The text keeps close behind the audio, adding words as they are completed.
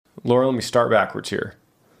Laura, let me start backwards here.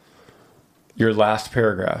 Your last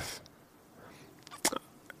paragraph.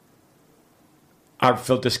 I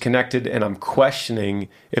feel disconnected and I'm questioning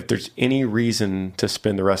if there's any reason to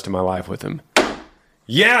spend the rest of my life with him.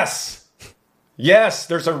 Yes! Yes,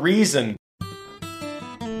 there's a reason.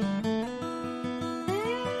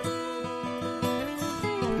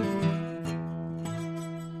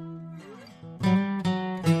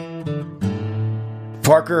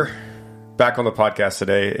 Parker, back on the podcast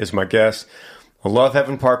today, is my guest. I love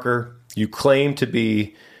having Parker. You claim to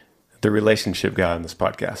be the relationship guy on this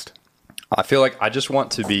podcast. I feel like I just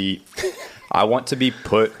want to be, I want to be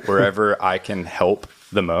put wherever I can help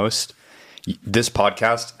the most. This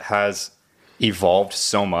podcast has evolved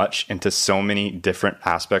so much into so many different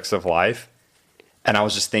aspects of life. And I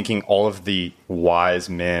was just thinking all of the wise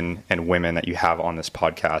men and women that you have on this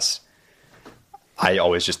podcast, I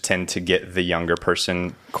always just tend to get the younger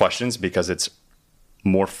person questions because it's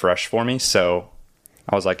more fresh for me. So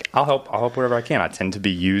I was like, I'll help wherever I can. I tend to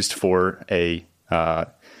be used for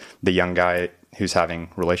the young guy who's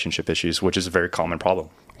having relationship issues, which is a very common problem.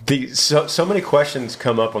 So many questions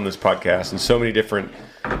come up on this podcast and so many different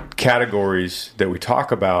categories that we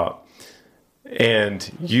talk about.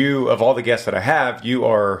 And you, of all the guests that I have, you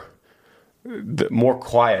are more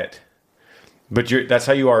quiet. But that's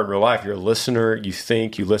how you are in real life. You're a listener, you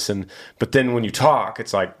think, you listen. But then when you talk,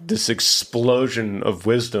 it's like this explosion of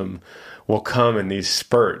wisdom will come in these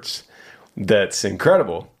spurts. That's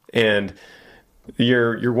incredible. And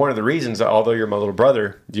you're one of the reasons, although you're my little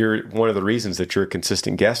brother, you're one of the reasons that you're a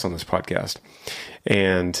consistent guest on this podcast.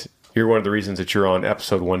 And you're one of the reasons that you're on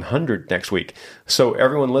episode 100 next week. So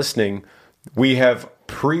everyone listening, we have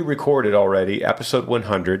pre-recorded already episode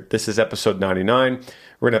 100. This is episode 99.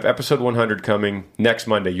 We're going to have episode 100 coming next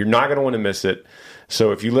Monday. You're not going to want to miss it.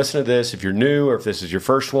 So if you listen to this, if you're new, or if this is your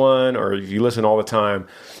first one, or if you listen all the time,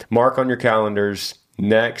 mark on your calendars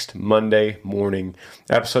next Monday morning,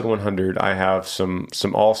 episode 100. I have some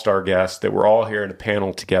all-star guests that we're all here in a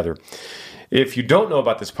panel together. If you don't know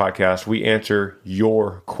about this podcast, we answer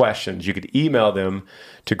your questions. You could email them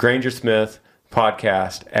to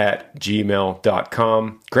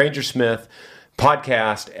grangersmithpodcast@gmail.com.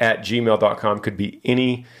 grangersmithpodcast@gmail.com could be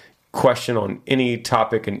any question on any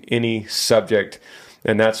topic and any subject.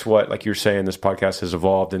 And that's what, like you're saying, this podcast has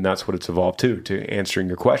evolved, and that's what it's evolved to answering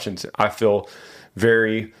your questions. I feel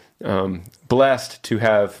very blessed to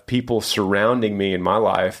have people surrounding me in my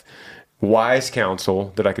life, wise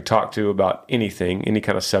counsel that I could talk to about anything, any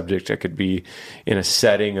kind of subject. I could be in a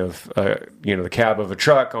setting of, the cab of a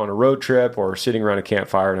truck on a road trip, or sitting around a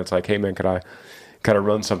campfire, and it's like, hey man, could I kind of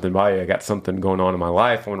run something by you? I got something going on in my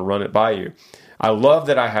life. I want to run it by you. I love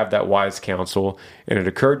that I have that wise counsel, and it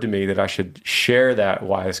occurred to me that I should share that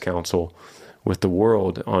wise counsel with the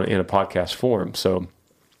world in a podcast form. So,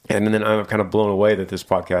 and then I'm kind of blown away that this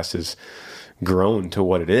podcast has grown to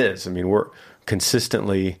what it is. I mean, we're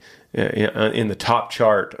consistently in the top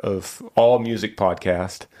chart of all music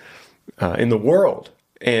podcasts in the world.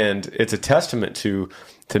 And it's a testament to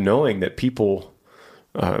knowing that people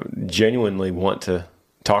genuinely want to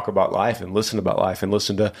talk about life and listen about life and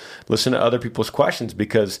listen to other people's questions.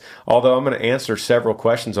 Because although I'm going to answer several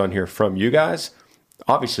questions on here from you guys,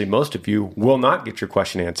 obviously most of you will not get your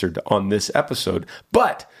question answered on this episode.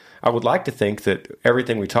 But I would like to think that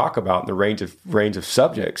everything we talk about in the range of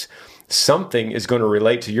subjects, something is going to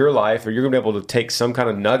relate to your life, or you're going to be able to take some kind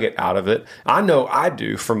of nugget out of it. I know I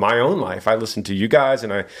do from my own life. I listen to you guys,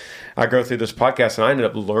 and I go through this podcast, and I ended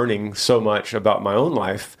up learning so much about my own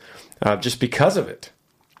life just because of it.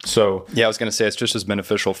 So yeah, I was going to say, it's just as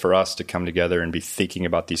beneficial for us to come together and be thinking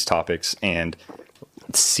about these topics and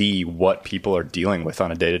see what people are dealing with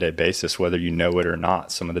on a day-to-day basis, whether you know it or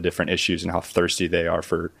not, some of the different issues and how thirsty they are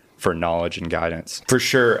for knowledge and guidance. For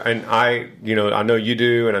sure. And I know you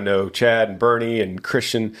do, and I know Chad and Bernie and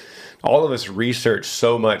Christian, all of us research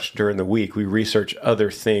so much during the week. We research other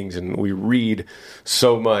things, and we read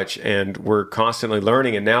so much, and we're constantly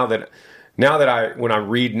learning. And now that when I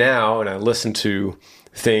read now and I listen to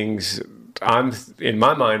things, I'm in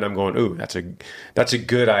my mind, I'm going, ooh, that's a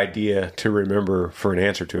good idea to remember for an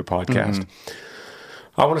answer to a podcast.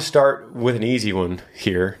 Mm-hmm. I want to start with an easy one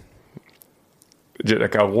here.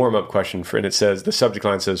 Like a warm-up question and it says, the subject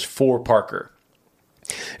line says, for Parker.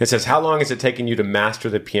 It says, how long has it taken you to master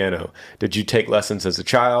the piano? Did you take lessons as a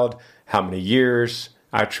child? How many years?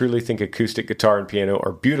 I truly think acoustic guitar and piano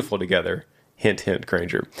are beautiful together. Hint, hint,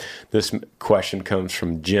 Granger. This question comes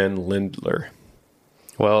from Jen Lindler.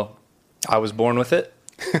 Well, I was born with it,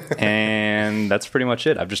 and that's pretty much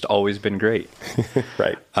it. I've just always been great.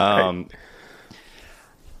 Right. I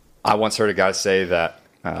once heard a guy say that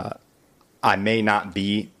I may not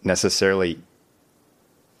be necessarily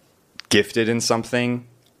gifted in something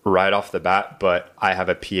right off the bat, but I have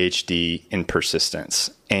a PhD in persistence.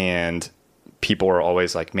 And people are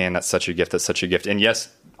always like, man, that's such a gift. That's such a gift. And yes,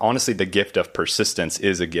 honestly, the gift of persistence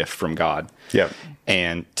is a gift from God. Yeah.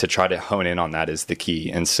 And to try to hone in on that is the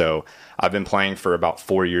key. And so I've been playing for about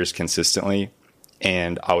 4 years consistently.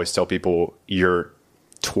 And I always tell people, you're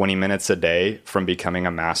 20 minutes a day from becoming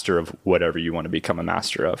a master of whatever you want to become a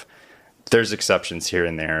master of. There's exceptions here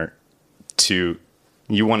and there to,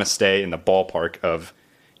 you want to stay in the ballpark of,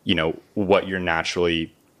 you know, what you're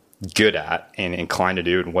naturally good at and inclined to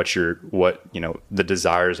do, and what you know, the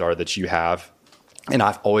desires are that you have. And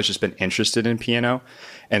I've always just been interested in piano.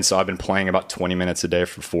 And so I've been playing about 20 minutes a day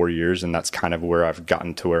for 4 years. And that's kind of where I've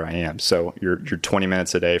gotten to where I am. So you're 20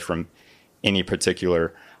 minutes a day from any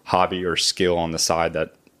particular hobby or skill on the side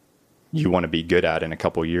that you want to be good at. In a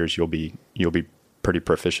couple of years, you'll be pretty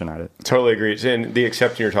proficient at it. Totally agree. And the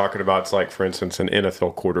exception you're talking about is like, for instance, an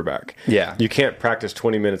NFL quarterback. Yeah. You can't practice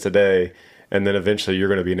 20 minutes a day and then eventually you're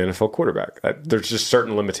going to be an NFL quarterback. There's just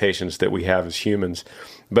certain limitations that we have as humans.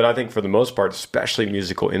 But I think for the most part, especially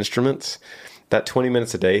musical instruments, that 20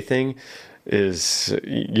 minutes a day thing is,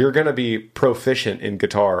 you're going to be proficient in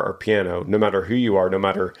guitar or piano, no matter who you are, no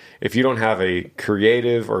matter if you don't have a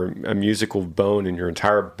creative or a musical bone in your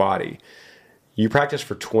entire body. You practice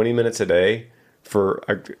for 20 minutes a day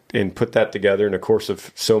and put that together in a course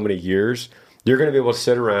of so many years, you're going to be able to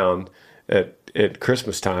sit around at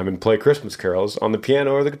Christmas time and play Christmas carols on the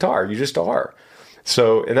piano or the guitar. You just are.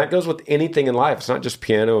 So, and that goes with anything in life. It's not just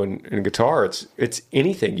piano and guitar. It's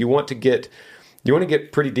anything. You want to get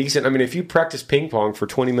pretty decent. I mean, if you practice ping pong for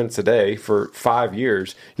 20 minutes a day for 5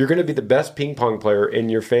 years, you're going to be the best ping pong player in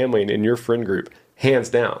your family and in your friend group, hands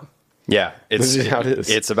down. Yeah. This is how it is.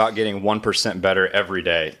 It's about getting 1% better every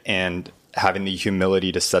day and having the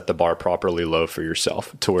humility to set the bar properly low for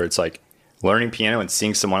yourself, to where it's like, learning piano and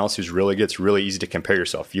seeing someone else who's really good, it's really easy to compare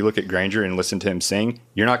yourself. If you look at Granger and listen to him sing,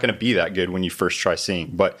 you're not going to be that good when you first try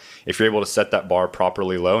singing. But if you're able to set that bar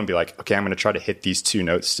properly low and be like, okay, I'm going to try to hit these 2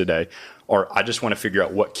 notes today, or I just want to figure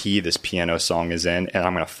out what key this piano song is in, and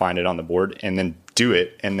I'm going to find it on the board and then do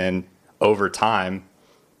it. And then over time,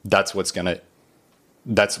 that's what's going to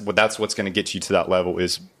get you to that level,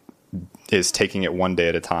 is taking it one day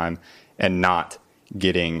at a time and not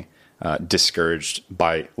getting discouraged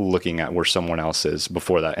by looking at where someone else is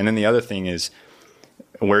before that. And then the other thing is,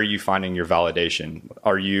 where are you finding your validation?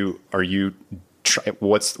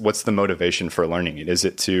 What's the motivation for learning it? Is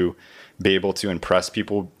it to be able to impress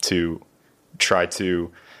people, to try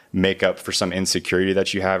to make up for some insecurity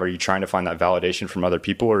that you have? Are you trying to find that validation from other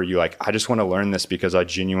people? Or are you like, I just want to learn this because I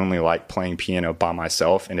genuinely like playing piano by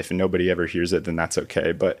myself, and if nobody ever hears it, then that's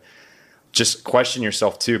okay. But just question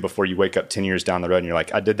yourself too before you wake up 10 years down the road and you're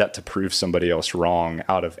like, I did that to prove somebody else wrong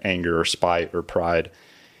out of anger or spite or pride.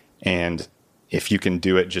 And if you can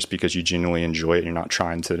do it just because you genuinely enjoy it, you're not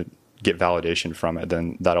trying to get validation from it,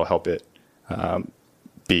 then that'll help it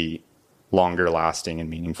be longer lasting and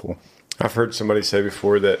meaningful. I've heard somebody say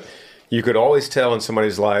before that you could always tell in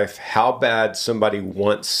somebody's life how bad somebody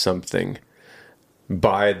wants something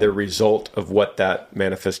by the result of what that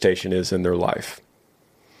manifestation is in their life.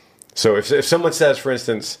 So if someone says, for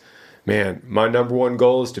instance, man, my number one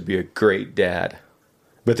goal is to be a great dad,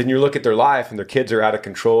 but then you look at their life and their kids are out of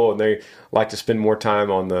control and they like to spend more time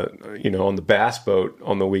on the bass boat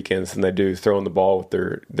on the weekends than they do throwing the ball with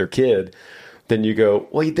their kid, then you go,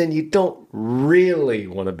 well, then you don't really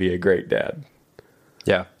want to be a great dad.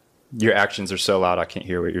 Yeah. Your actions are so loud, I can't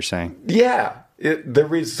hear what you're saying. Yeah. The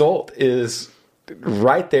result is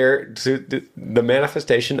right there to the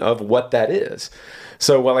manifestation of what that is.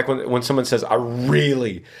 So, well, like when someone says, I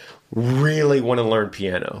really, really want to learn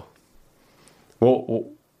piano. Well,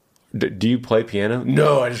 do you play piano?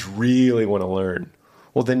 No, I just really want to learn.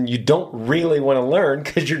 Well, then you don't really want to learn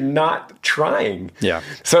because you're not trying. Yeah.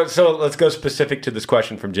 So let's go specific to this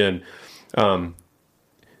question from Jen. How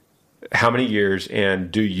many years and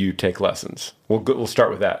do you take lessons? We'll start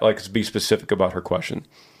with that. Like, let's be specific about her question.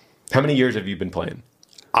 How many years have you been playing?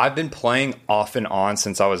 I've been playing off and on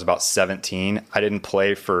since I was about 17. I didn't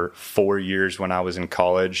play for 4 years when I was in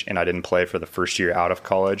college, and I didn't play for the first year out of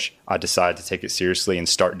college. I decided to take it seriously and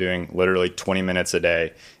start doing literally 20 minutes a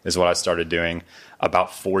day is what I started doing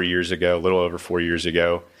about 4 years ago, a little over 4 years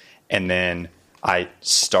ago. And then I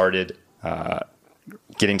started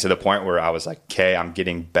getting to the point where I was like, okay, I'm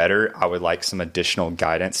getting better. I would like some additional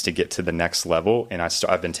guidance to get to the next level. And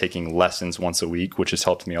I've been taking lessons once a week, which has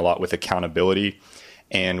helped me a lot with accountability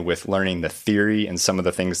and with learning the theory and some of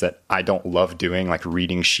the things that I don't love doing, like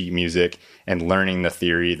reading sheet music and learning the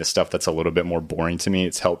theory, the stuff that's a little bit more boring to me,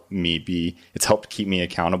 it's helped keep me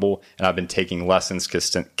accountable. And I've been taking lessons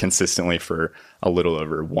consistently for a little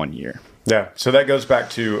over 1 year. Yeah. So that goes back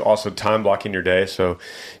to also time blocking your day. So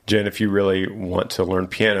Jen, if you really want to learn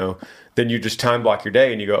piano, then you just time block your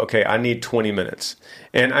day and you go, okay, I need 20 minutes.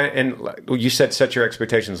 And you said set your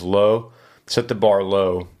expectations low, set the bar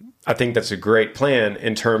low. I think that's a great plan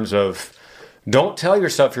in terms of don't tell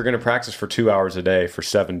yourself you're going to practice for 2 hours a day for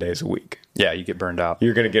 7 days a week. Yeah, you get burned out.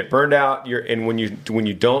 You're going to get burned out. And when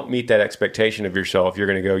you don't meet that expectation of yourself, you're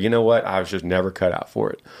going to go, you know what? I was just never cut out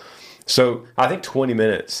for it. So I think 20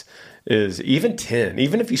 minutes is even 10.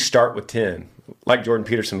 Even if you start with 10, like Jordan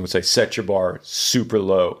Peterson would say, set your bar super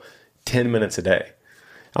low. 10 minutes a day.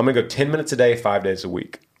 I'm going to go 10 minutes a day, 5 days a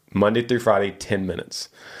week, Monday through Friday, 10 minutes.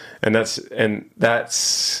 And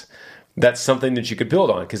that's something that you could build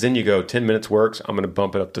on, because then you go 10 minutes works. I'm going to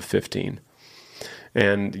bump it up to 15.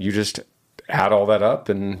 And you just add all that up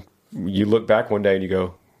and you look back one day and you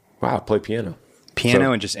go, wow, I play piano.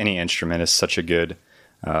 Piano and just any instrument is such a good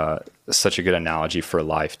analogy for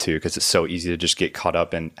life too, because it's so easy to just get caught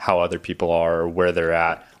up in how other people are or where they're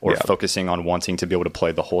at, or focusing on wanting to be able to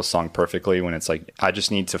play the whole song perfectly, when it's like, I just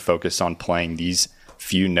need to focus on playing these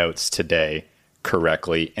few notes today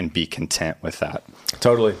correctly and be content with that.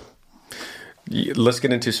 Totally. Let's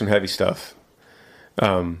get into some heavy stuff.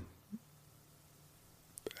 How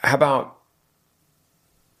about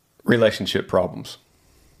relationship problems?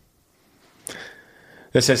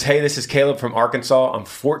 That says, hey, this is Caleb from Arkansas. I'm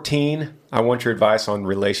 14. I want your advice on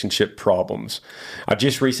relationship problems. I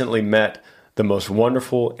just recently met the most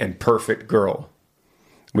wonderful and perfect girl.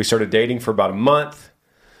 We started dating for about a month,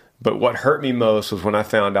 but what hurt me most was when I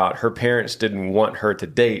found out her parents didn't want her to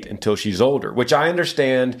date until she's older, which I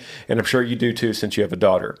understand, and I'm sure you do too since you have a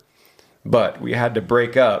daughter. But we had to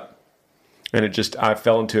break up, and I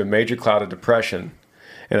fell into a major cloud of depression.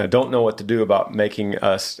 And I don't know what to do about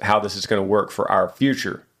how this is going to work for our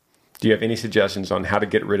future. Do you have any suggestions on how to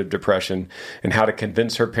get rid of depression and how to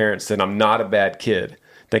convince her parents that I'm not a bad kid?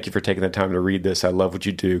 Thank you for taking the time to read this. I love what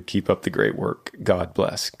you do. Keep up the great work. God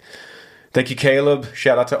bless. Thank you, Caleb.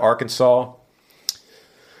 Shout out to Arkansas.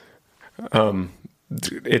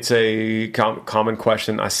 It's a common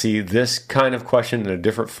question. I see this kind of question in a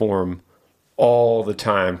different form all the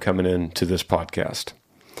time coming into this podcast.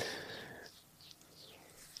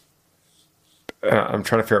 I'm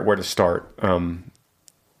trying to figure out where to start.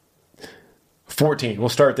 14. We'll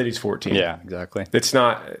start that he's 14. Yeah, exactly. It's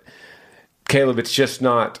not, Caleb, it's just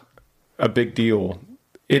not a big deal.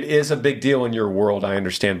 It is a big deal in your world, I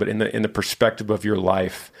understand, but in the perspective of your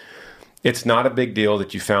life, it's not a big deal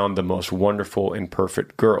that you found the most wonderful and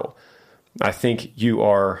perfect girl. I think you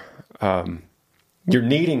are, you're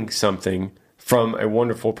needing something from a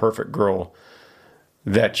wonderful, perfect girl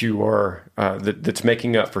that you are that's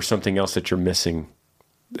making up for something else that you're missing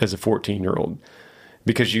as a 14-year-old,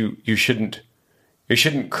 because you shouldn't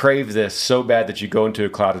crave this so bad that you go into a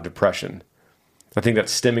cloud of depression. I think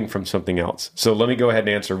that's stemming from something else. So let me go ahead and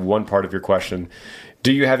answer one part of your question.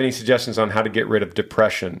 Do you have any suggestions on how to get rid of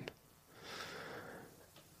depression?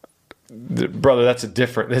 Brother, this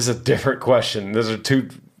is a different question. Those are two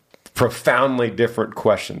profoundly different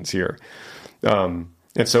questions here. And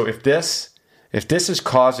so if this is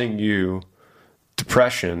causing you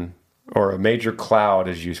depression or a major cloud,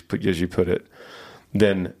 as you put it,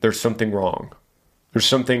 then there's something wrong. There's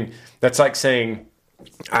something that's like saying,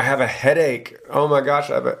 I have a headache. Oh my gosh,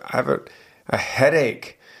 I have a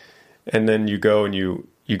headache. And then you go and you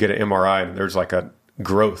get an MRI and there's like a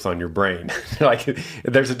growth on your brain. Like,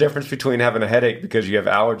 there's a difference between having a headache because you have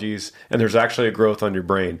allergies and there's actually a growth on your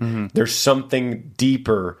brain. Mm-hmm. There's something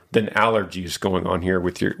deeper than allergies going on here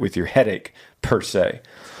with your headache per se.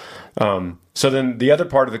 So then the other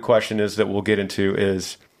part of the question is that we'll get into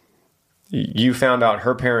is, you found out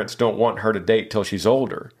her parents don't want her to date till she's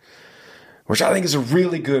older, which I think is a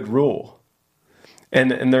really good rule.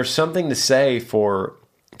 And there's something to say for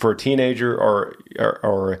a teenager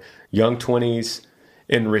or young 20s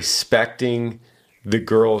in respecting the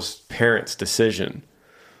girl's parents' decision.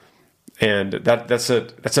 And that's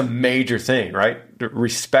a major thing, right?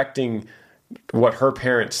 Respecting what her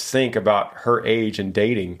parents think about her age and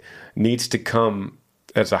dating needs to come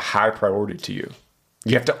as a high priority to you.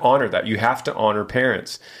 You have to honor that. You have to honor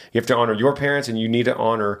parents. You have to honor your parents, and you need to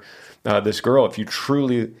honor this girl. If you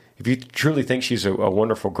truly think she's a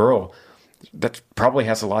wonderful girl, that probably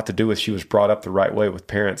has a lot to do with she was brought up the right way with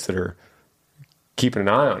parents that are keeping an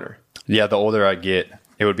eye on her. Yeah, the older I get,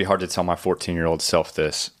 it would be hard to tell my 14-year-old self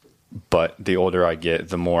this, but the older I get,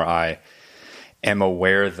 the more I am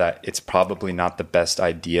aware that it's probably not the best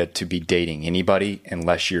idea to be dating anybody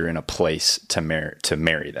unless you're in a place to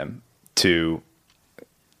marry them. To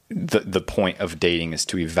the point of dating is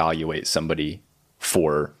to evaluate somebody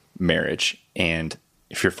for marriage. And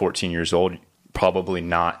if you're 14 years old, probably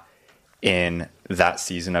not in that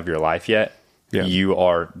season of your life yet. Yeah. You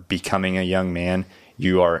are becoming a young man.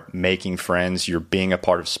 You are making friends. You're being a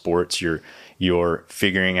part of sports. You're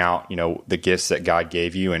figuring out, the gifts that God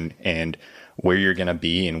gave you and where you're going to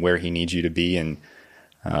be and where he needs you to be. And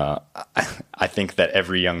I think that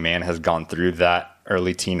every young man has gone through that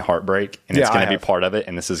early teen heartbreak, and it's going to be part of it.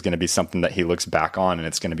 And this is going to be something that he looks back on, and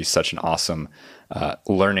it's going to be such an awesome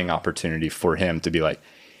learning opportunity for him to be like,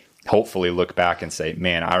 hopefully look back and say,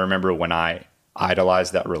 man, I remember when I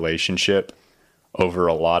idolized that relationship over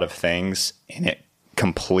a lot of things and it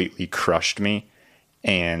completely crushed me.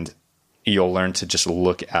 And you'll learn to just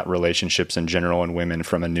look at relationships in general and women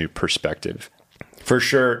from a new perspective. For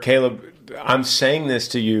sure. Caleb, I'm saying this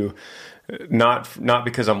to you, not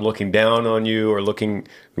because I'm looking down on you or looking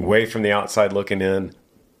away from the outside looking in.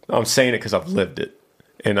 I'm saying it because I've lived it.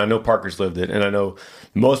 And I know Parker's lived it. And I know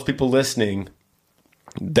most people listening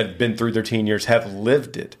that have been through their teen years have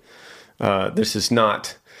lived it. This is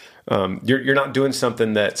not, you're not doing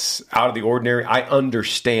something that's out of the ordinary. I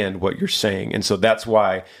understand what you're saying. And so that's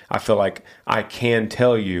why I feel like I can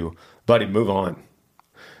tell you, buddy, move on.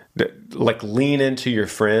 Like lean into your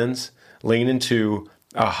friends, lean into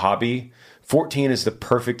a hobby. 14 is the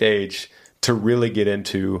perfect age to really get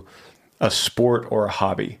into a sport or a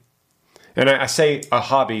hobby. And I say a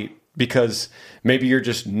hobby because maybe you're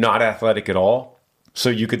just not athletic at all. So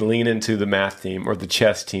you could lean into the math team or the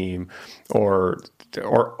chess team or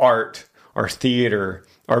art or theater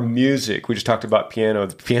or music. We just talked about piano.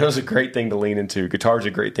 The piano's a great thing to lean into. Guitar's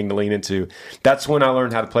a great thing to lean into. That's when I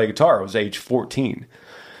learned how to play guitar. I was age 14.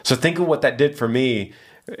 So think of what that did for me,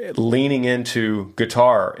 leaning into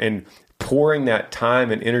guitar and pouring that time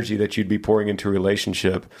and energy that you'd be pouring into a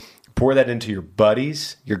relationship, pour that into your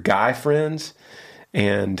buddies, your guy friends,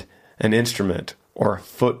 and an instrument or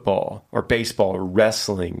football or baseball or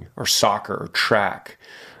wrestling or soccer or track.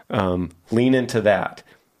 Lean into that.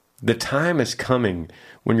 The time is coming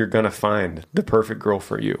when you're going to find the perfect girl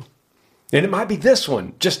for you. And it might be this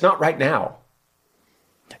one, just not right now.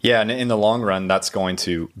 Yeah, and in the long run, that's going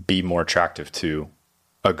to be more attractive to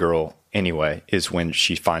a girl anyway, is when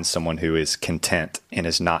she finds someone who is content and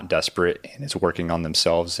is not desperate and is working on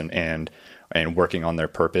themselves and working on their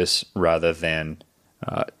purpose rather than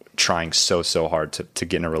trying so hard to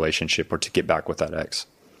get in a relationship or to get back with that ex.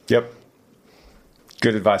 Yep.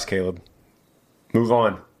 Good advice, Caleb. Move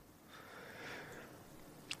on.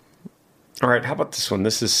 All right, how about this one?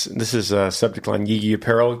 This is a subject line, Yee Yee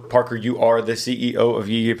Apparel. Parker, you are the CEO of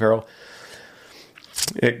Yee Yee Apparel.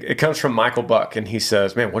 It comes from Michael Buck, and he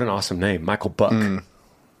says, man, what an awesome name, Michael Buck.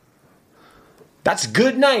 That's a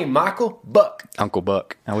good name, Michael Buck. Uncle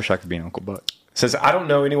Buck. I wish I could be an Uncle Buck. Says, I don't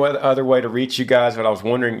know any other way to reach you guys, but I was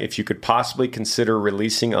wondering if you could possibly consider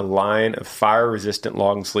releasing a line of fire-resistant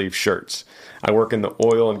long-sleeve shirts. I work in the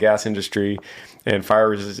oil and gas industry, and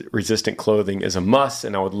fire-resistant clothing is a must,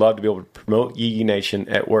 and I would love to be able to promote Yee Yee Nation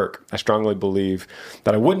at work. I strongly believe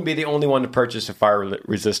that I wouldn't be the only one to purchase a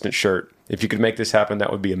fire-resistant shirt. If you could make this happen,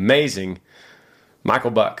 that would be amazing.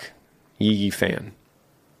 Michael Buck, Yee Yee fan.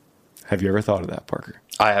 Have you ever thought of that, Parker?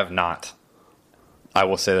 I have not. I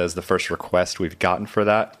will say that is the first request we've gotten for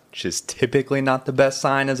that, which is typically not the best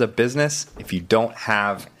sign as a business. If you don't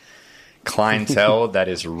have clientele that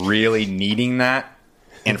is really needing that,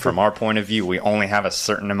 and from our point of view, we only have a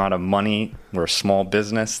certain amount of money. We're a small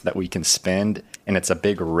business that we can spend, and it's a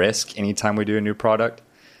big risk anytime we do a new product.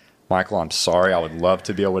 Michael, I'm sorry. I would love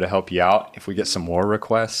to be able to help you out. If we get some more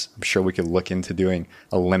requests, I'm sure we could look into doing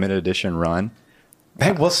a limited edition run.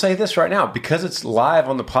 Hey, we'll say this right now. Because it's live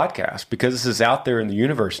on the podcast, because this is out there in the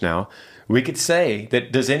universe now, we could say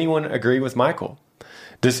that, does anyone agree with Michael?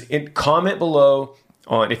 Comment below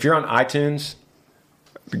on, if you're on iTunes,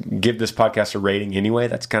 give this podcast a rating anyway.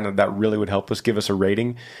 That really would help us. Give us a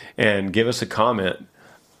rating and give us a comment.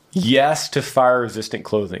 Yes to fire-resistant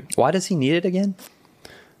clothing. Why does he need it again?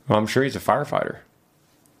 Well, I'm sure he's a firefighter.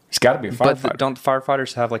 He's got to be a firefighter. But don't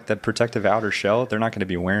firefighters have like the protective outer shell? They're not going to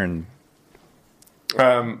be wearing...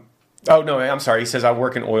 Oh no, I'm sorry. He says I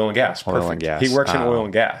work in oil and gas. Perfect. Oil and gas. He works in oil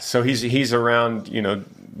and gas, so he's around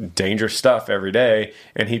dangerous stuff every day,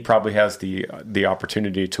 and he probably has the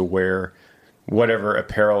opportunity to wear whatever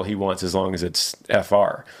apparel he wants as long as it's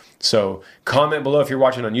FR. So comment below if you're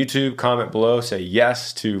watching on YouTube. Comment below, say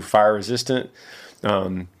yes to fire resistant.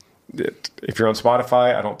 If you're on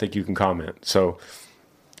Spotify, I don't think you can comment. So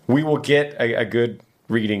we will get a good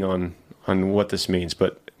reading on on what this means.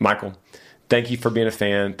 But Michael, thank you for being a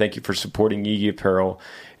fan. Thank you for supporting Yigi Apparel.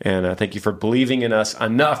 And thank you for believing in us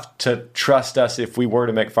enough to trust us if we were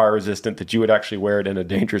to make fire resistant, that you would actually wear it in a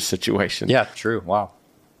dangerous situation. Yeah, true. Wow.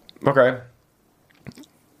 Okay.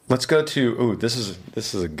 Let's go to, this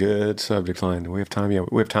is a good subject line. Do we have time? Yeah,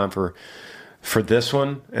 we have time for this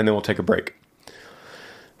one, and then we'll take a break.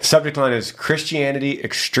 The subject line is Christianity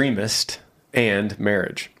extremist and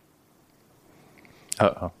marriage.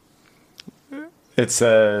 Uh-oh. It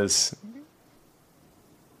says,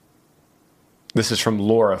 this is from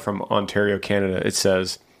Laura from Ontario, Canada. It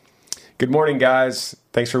says, "Good morning, guys.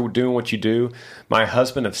 Thanks for doing what you do. My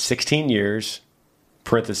husband of 16 years,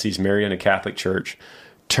 parentheses, married in a Catholic church,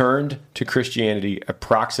 turned to Christianity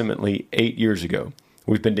approximately 8 years ago.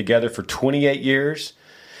 We've been together for 28 years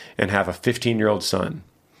and have a 15-year-old son.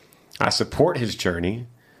 I support his journey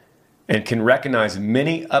and can recognize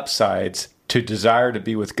many upsides to desire to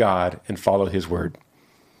be with God and follow his word.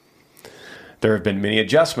 There have been many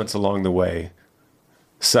adjustments along the way,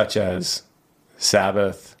 such as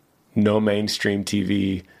Sabbath, no mainstream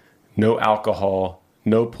TV, no alcohol,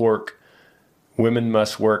 no pork, women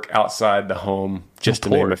must work outside the home, just to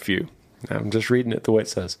name a few." I'm just reading it the way it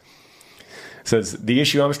says. It says, "The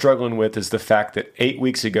issue I'm struggling with is the fact that 8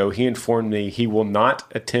 weeks ago he informed me he will not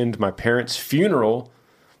attend my parents' funeral,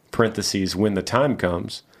 parentheses, when the time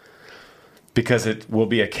comes, because it will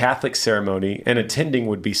be a Catholic ceremony and attending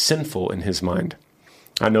would be sinful in his mind.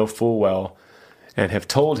 I know full well and have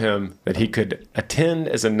told him that he could attend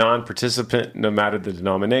as a non-participant no matter the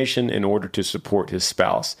denomination in order to support his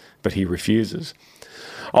spouse, but he refuses.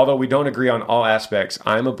 Although we don't agree on all aspects,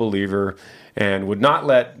 I'm a believer and would not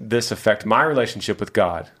let this affect my relationship with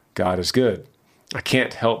God. God is good. I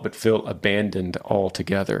can't help but feel abandoned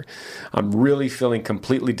altogether. I'm really feeling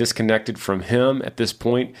completely disconnected from him at this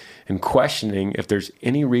point and questioning if there's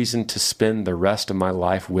any reason to spend the rest of my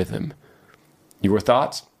life with him. Your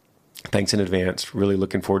thoughts? Thanks in advance. Really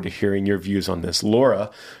looking forward to hearing your views on this." Laura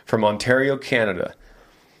from Ontario, Canada.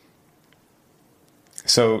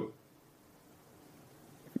 So,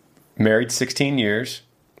 married 16 years,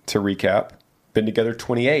 to recap, been together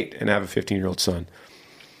 28 and have a 15-year-old son.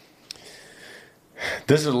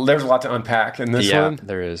 There's a lot to unpack in this one. Yeah,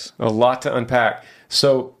 there is. A lot to unpack.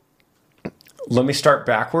 So, let me start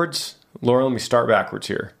backwards. Laura, let me start backwards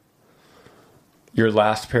here. Your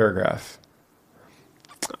last paragraph.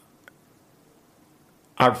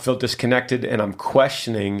 I feel disconnected and I'm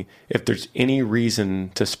questioning if there's any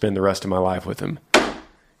reason to spend the rest of my life with him.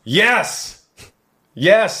 Yes!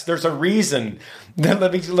 Yes, there's a reason.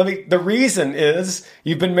 The reason is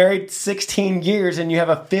you've been married 16 years and you have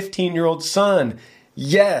a 15-year-old son.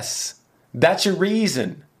 Yes, that's your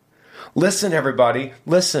reason. Listen, everybody,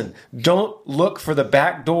 listen. Don't look for the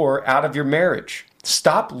back door out of your marriage.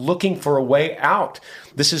 Stop looking for a way out.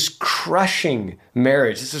 This is crushing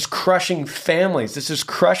marriage. This is crushing families. This is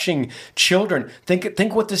crushing children.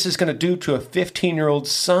 Think what this is going to do to a 15-year-old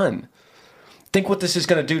son. Think what this is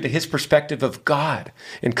going to do to his perspective of God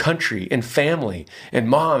and country and family and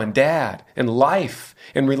mom and dad and life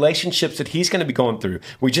and relationships that he's going to be going through.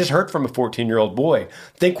 We just heard from a 14-year-old boy.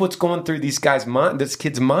 Think what's going through this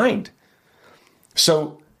kid's mind.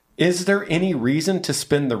 So, is there any reason to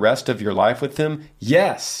spend the rest of your life with him?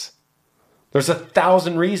 Yes. There's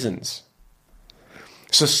 1,000 reasons.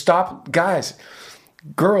 So stop, guys,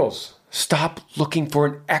 girls, stop looking for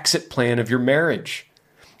an exit plan of your marriage.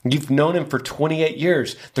 You've known him for 28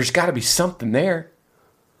 years. There's got to be something there.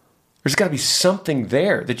 There's got to be something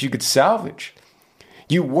there that you could salvage.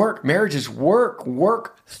 You work, marriage is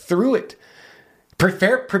work through it.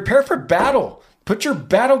 Prepare for battle. Put your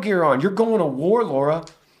battle gear on. You're going to war, Laura.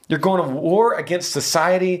 You're going to war against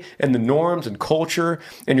society and the norms and culture,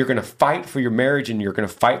 and you're going to fight for your marriage and you're going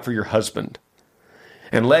to fight for your husband.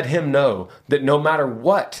 And let him know that no matter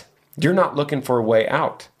what, you're not looking for a way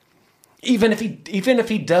out. Even if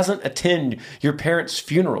he doesn't attend your parents'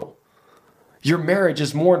 funeral, your marriage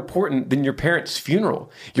is more important than your parents'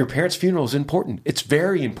 funeral. Your parents' funeral is important. It's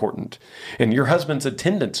very important. And your husband's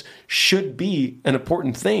attendance should be an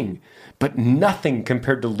important thing, but nothing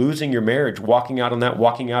compared to losing your marriage, walking out on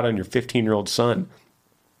your 15-year-old son.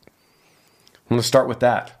 I'm going to start with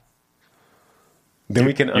that. Then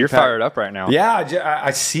we can unpack. You're fired up right now. Yeah,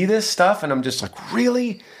 I see this stuff and I'm just like,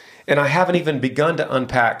 really? And I haven't even begun to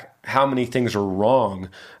unpack how many things are wrong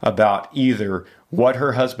about either what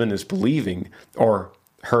her husband is believing or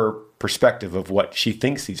her perspective of what she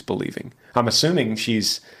thinks he's believing. I'm assuming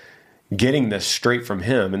she's getting this straight from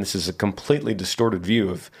him, and this is a completely distorted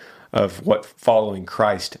view of what following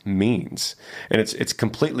Christ means. And it's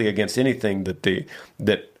completely against anything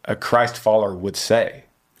that a Christ follower would say.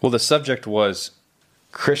 Well, the subject was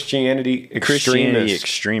Christianity Christianity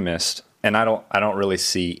extremist, and I don't really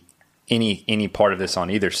see any part of this on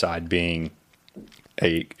either side being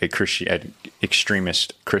an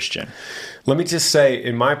extremist Christian. Let me just say,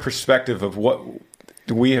 in my perspective of what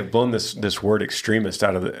we have blown this word extremist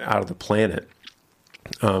out of the planet,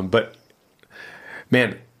 but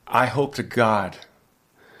man, I hope to God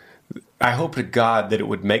that it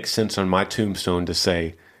would make sense on my tombstone to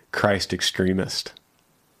say Christ extremist.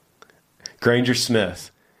 Granger Smith,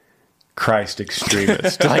 Christ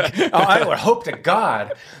extremist. Like, I would hope to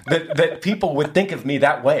God that people would think of me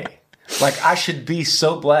that way. Like, I should be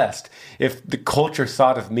so blessed if the culture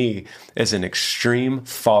thought of me as an extreme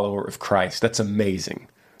follower of Christ. That's amazing.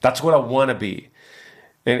 That's what I want to be.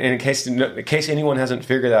 And in case anyone hasn't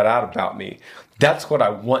figured that out about me, that's what I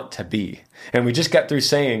want to be. And we just got through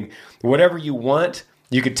saying, whatever you want,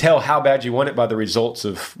 you could tell how bad you want it by the results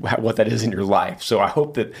of what that is in your life. So I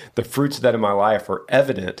hope that the fruits of that in my life are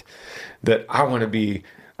evident, that I want to be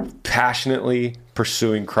passionately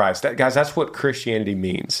pursuing Christ. Guys, that's what Christianity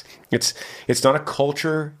means. It's not a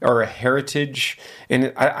culture or a heritage.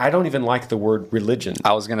 And I don't even like the word religion.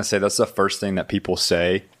 I was going to say that's the first thing that people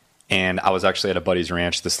say. And I was actually at a buddy's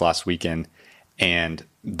ranch this last weekend, and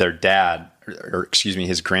their dad, or excuse me,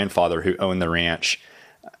 his grandfather who owned the ranch,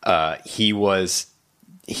 he was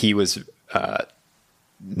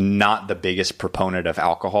not the biggest proponent of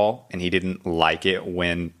alcohol, and he didn't like it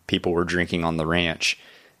when people were drinking on the ranch,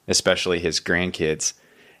 especially his grandkids.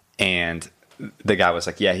 And the guy was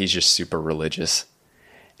like, yeah, he's just super religious.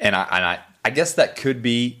 And I guess that could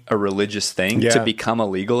be a religious thing to become a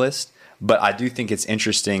legalist. But I do think it's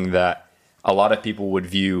interesting that a lot of people would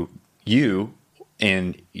view you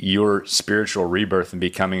in your spiritual rebirth and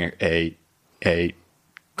becoming a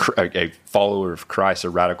follower of Christ,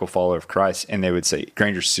 a radical follower of Christ, and they would say,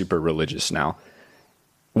 Granger's super religious now.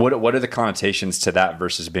 What are the connotations to that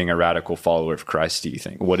versus being a radical follower of Christ, do you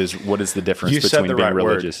think? What is the difference between being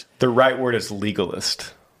religious? The right word is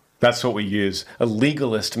legalist. That's what we use. A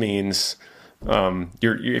legalist means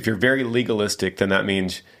if you're very legalistic, then that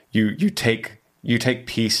means you take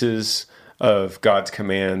pieces of God's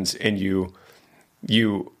commands and you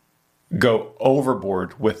go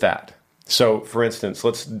overboard with that. So, for instance,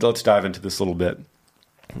 let's dive into this a little bit.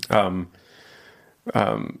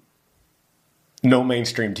 No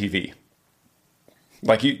mainstream TV.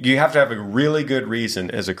 Like you have to have a really good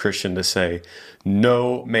reason as a Christian to say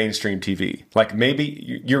no mainstream TV. Like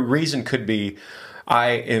maybe your reason could be, I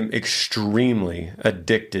am extremely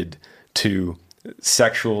addicted to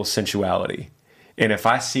sexual sensuality. And if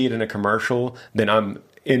I see it in a commercial, then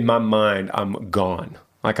in my mind, I'm gone.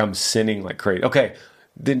 Like I'm sinning like crazy. Okay,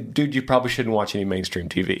 then dude, you probably shouldn't watch any mainstream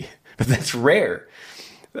TV. But that's rare.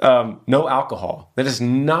 No alcohol. That is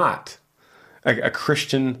not a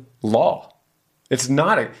Christian law. It's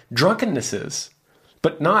not drunkenness is,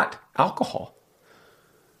 but not alcohol.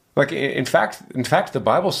 Like in fact, the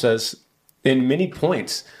Bible says in many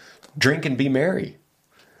points, drink and be merry.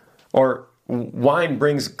 Or wine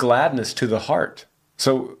brings gladness to the heart.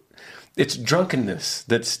 So it's drunkenness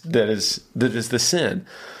that is the sin.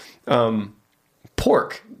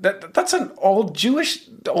 Pork, that's an old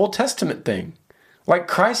Old Testament thing. Like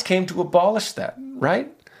Christ came to abolish that,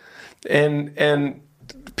 right? And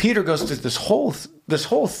Peter goes through this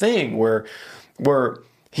whole thing where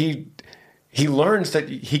he learns that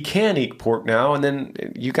he can eat pork now, and then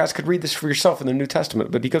you guys could read this for yourself in the New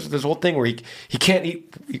Testament. But he goes through this whole thing where he can't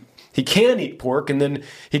eat. He can eat pork, and then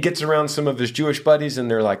he gets around some of his Jewish buddies, and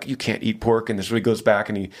they're like, "You can't eat pork." And so he goes back,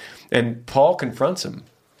 and Paul confronts him.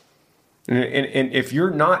 And if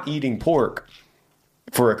you're not eating pork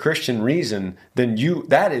for a Christian reason, then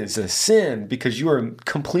that is a sin because you are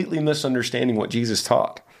completely misunderstanding what Jesus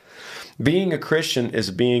taught. Being a Christian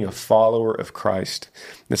is being a follower of Christ.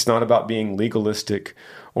 It's not about being legalistic,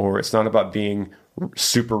 or it's not about being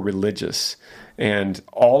super religious. And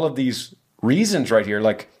all of these reasons right here,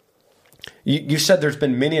 like you said, there's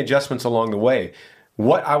been many adjustments along the way.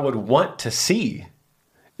 What I would want to see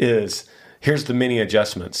is, here's the many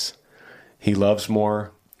adjustments. He loves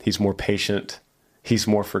more. He's more patient. He's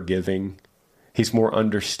more forgiving. He's more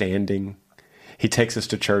understanding. He takes us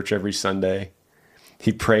to church every Sunday.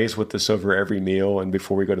 He prays with us over every meal and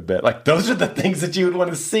before we go to bed. Like, those are the things that you would want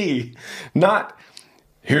to see. Not,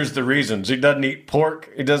 here's the reasons. He doesn't eat pork.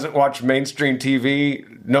 He doesn't watch mainstream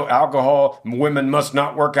TV. No alcohol. Women must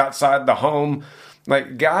not work outside the home.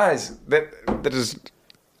 Like, guys, this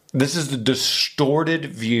is the distorted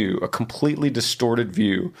view, a completely distorted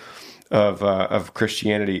view of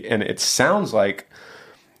Christianity. And it sounds like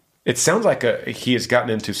he has gotten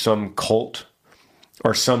into some cult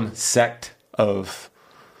or some sect of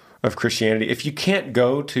of Christianity. If you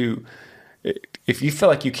feel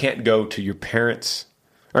like you can't go to your parents'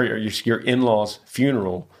 or your in-laws'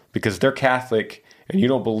 funeral because they're Catholic and you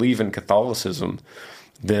don't believe in Catholicism,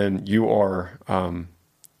 then you're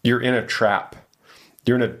in a trap.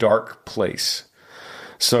 You're in a dark place.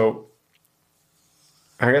 So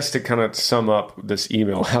I guess to kind of sum up this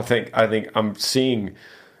email, I think I'm seeing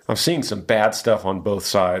some bad stuff on both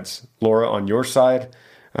sides. Laura, on your side,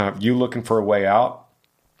 you looking for a way out,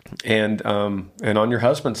 and on your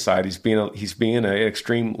husband's side, he's being an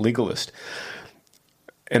extreme legalist.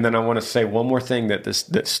 And then I want to say one more thing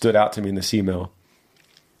that stood out to me in this email.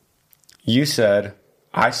 You said,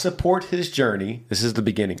 I support his journey. This is the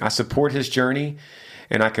beginning. I support his journey,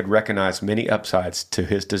 and I could recognize many upsides to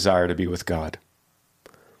his desire to be with God.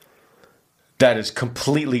 That is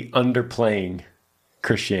completely underplaying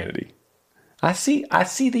Christianity. I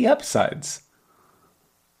see the upsides.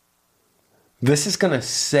 This is going to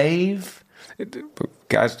save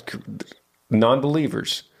guys,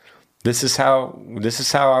 non-believers. This is how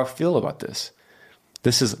I feel about this.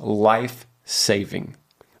 This is life-saving.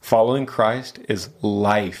 Following Christ is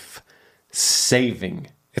life-saving.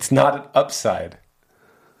 It's not an upside.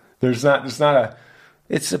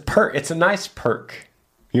 It's a perk. It's a nice perk.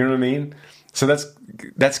 You know what I mean? So that's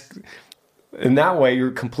in that way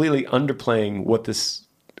you're completely underplaying what this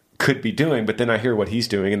could be doing, but then I hear what he's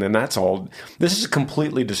doing, and then this is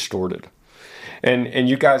completely distorted. And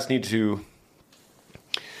you guys need to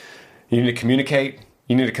communicate,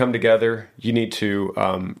 you need to come together, you need to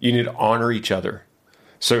honor each other.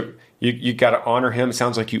 So you got to honor him. It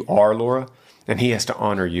sounds like you are, Laura, and he has to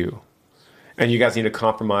honor you. And you guys need to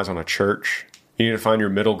compromise on a church. You need to find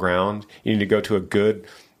your middle ground. You need to go to a good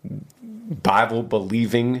Bible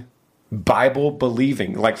believing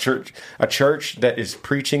like church, a church that is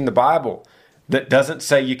preaching the Bible, that doesn't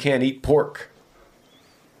say you can't eat pork.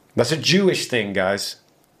 That's a Jewish thing, guys.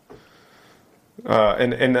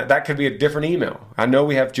 And that could be a different email. I know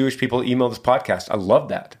we have Jewish people email this podcast. I love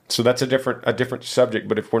that. So that's a different subject.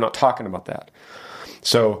 But if we're not talking about that,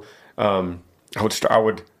 so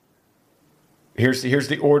here's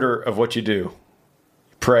the order of what you do: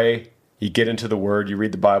 pray, you get into the Word, you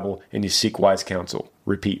read the Bible, and you seek wise counsel.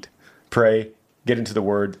 Repeat. Pray, get into the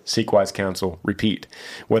Word, seek wise counsel. Repeat.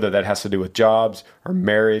 Whether that has to do with jobs or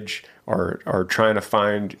marriage or trying to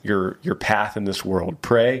find your path in this world.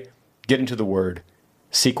 Pray. Get into the Word,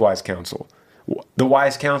 seek wise counsel. The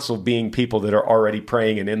wise counsel being people that are already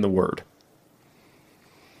praying and in the Word.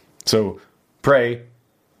 So pray,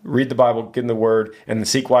 read the Bible, get in the Word, and then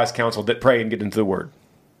seek wise counsel that pray and get into the Word.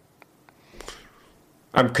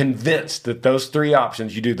 I'm convinced that those three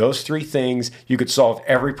options, you do those three things, you could solve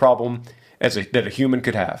every problem that a human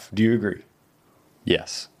could have. Do you agree?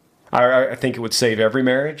 Yes. I think it would save every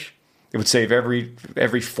marriage. It would save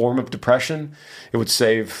every form of depression. It would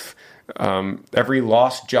save every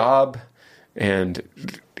lost job, and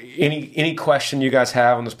any question you guys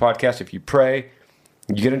have on this podcast. If you pray,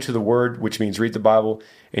 you get into the Word, which means read the Bible,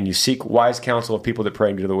 and you seek wise counsel of people that pray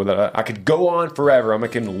into the Word. I could go on forever. I'm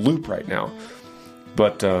like in a loop right now,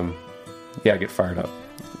 but get fired up.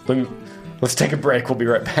 Let's take a break. We'll be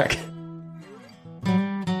right back.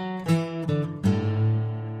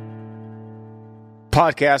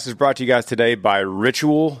 Podcast is brought to you guys today by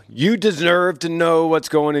Ritual. You deserve to know what's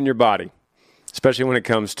going in your body, especially when it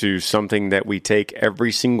comes to something that we take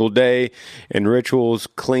every single day. And Ritual's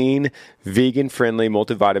clean, vegan-friendly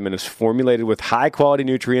multivitamin is formulated with high-quality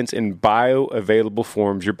nutrients in bioavailable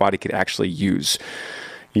forms your body could actually use.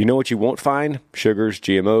 You know what you won't find? Sugars,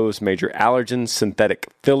 GMOs, major allergens, synthetic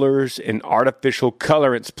fillers, and artificial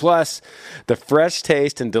colorants. Plus, the fresh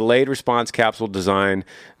taste and delayed response capsule design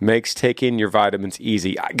makes taking your vitamins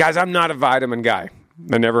easy. Guys, I'm not a vitamin guy.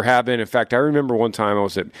 I never have been. In fact, I remember one time I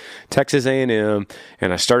was at Texas A&M,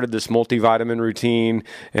 and I started this multivitamin routine,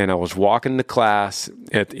 and I was walking to class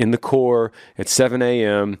in the core at 7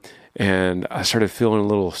 a.m., and I started feeling a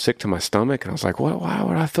little sick to my stomach. And I was like, why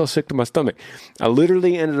would I feel sick to my stomach? I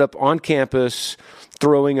literally ended up on campus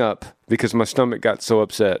throwing up because my stomach got so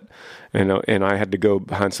upset, and I had to go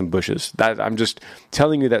behind some bushes. I'm just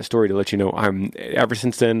telling you that story to let you know ever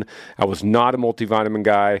since then, I was not a multivitamin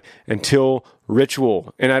guy until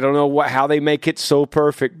Ritual. And I don't know how they make it so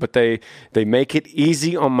perfect, but they make it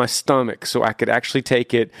easy on my stomach so I could actually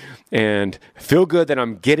take it and feel good that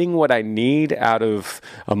I'm getting what I need out of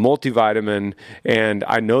a multivitamin. And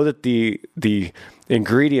I know that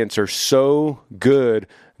ingredients are so good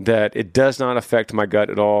that it does not affect my gut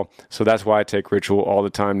at all. So that's why I take Ritual all the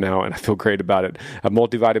time now, and I feel great about it. A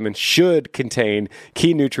multivitamin should contain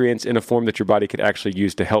key nutrients in a form that your body could actually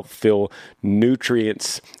use to help fill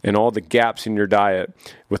nutrients and all the gaps in your diet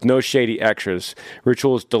with no shady extras.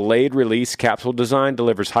 Ritual's delayed release capsule design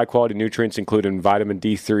delivers high quality nutrients, including vitamin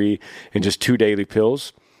D3 in just 2 daily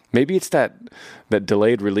pills. Maybe it's that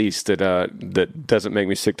delayed release that doesn't make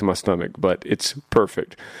me sick to my stomach, but it's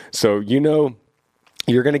perfect. So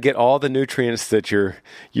you're going to get all the nutrients that you're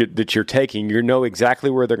taking. You know exactly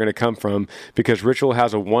where they're going to come from because Ritual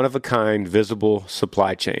has a one-of-a-kind visible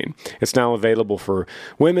supply chain. It's now available for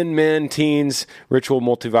women, men, teens. Ritual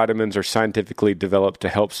multivitamins are scientifically developed to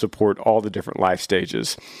help support all the different life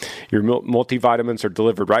stages. Your multivitamins are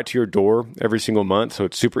delivered right to your door every single month, so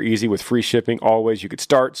it's super easy with free shipping always. You could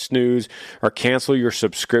start, snooze, or cancel your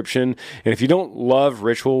subscription. And if you don't love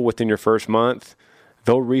Ritual within your first month,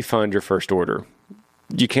 they'll refund your first order.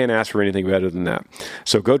 You can't ask for anything better than that.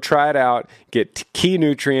 So go try it out. Get key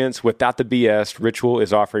nutrients without the BS. Ritual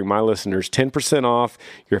is offering my listeners 10% off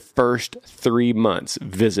your first 3 months.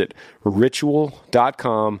 Visit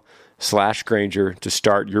ritual.com/Granger to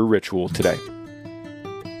start your ritual today.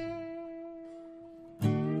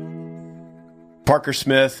 Parker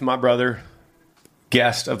Smith, my brother,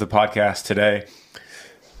 guest of the podcast today.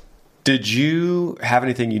 Did you have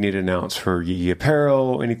anything you need to announce for Yee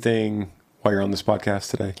Apparel? Anything while you're on this podcast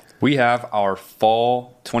today? We have our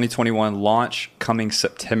fall 2021 launch coming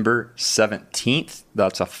September 17th.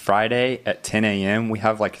 That's a Friday at 10 a.m. We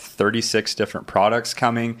have like 36 different products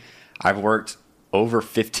coming. I've worked over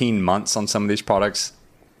 15 months on some of these products.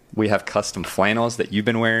 We have custom flannels that you've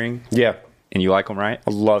been wearing. Yeah. And you like them, right?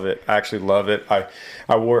 I love it. I actually love it. I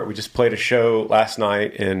wore it. We just played a show last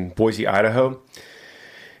night in Boise, Idaho,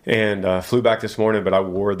 and flew back this morning, but I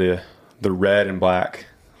wore the red and black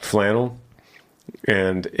flannel,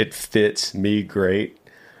 and it fits me great.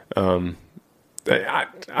 I'm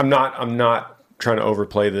not trying to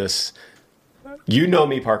overplay this. You know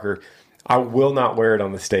me, Parker. I will not wear it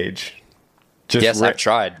on the stage. Yes, I've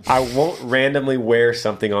tried. I won't randomly wear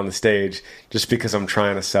something on the stage just because I'm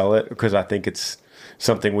trying to sell it, because I think it's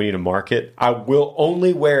something we need to market. I will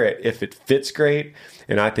only wear it if it fits great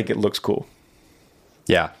and I think it looks cool.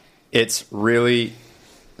 Yeah, it's really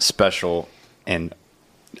special and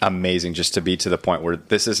amazing just to be to the point where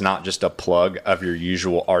this is not just a plug of your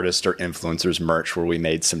usual artist or influencers merch where we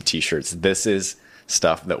made some t-shirts. This is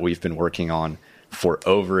stuff that we've been working on for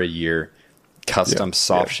over a year. Custom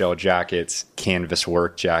soft shell jackets, canvas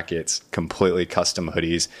work jackets, completely custom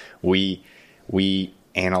hoodies. We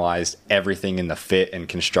analyzed everything in the fit and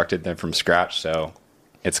constructed them from scratch. So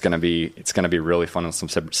it's gonna be really fun on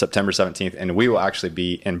September 17th, and we will actually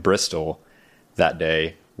be in Bristol that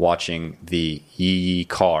day watching the Yee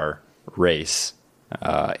car race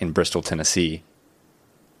in Bristol, Tennessee,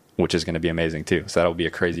 which is going to be amazing too. So that'll be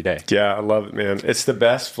a crazy day. Yeah, I love it, man. It's the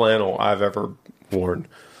best flannel I've ever worn.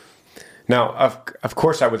 Now, of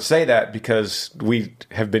course, I would say that because we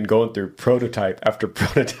have been going through prototype after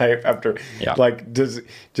prototype after, like,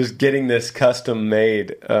 just getting this custom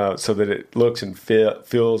made so that it looks and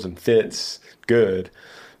feels and fits good,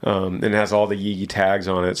 and has all the Yee tags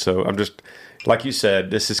on it. So I'm just, like you said,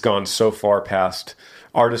 this has gone so far past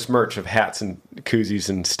artist merch of hats and koozies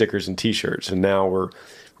and stickers and T-shirts, and now we're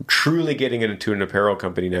truly getting into an apparel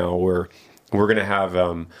company now where we're going to have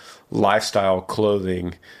lifestyle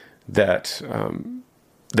clothing that'll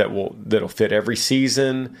fit every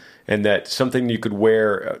season, and that something you could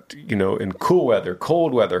wear, in cool weather,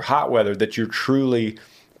 cold weather, hot weather, that you're truly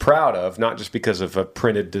proud of, not just because of a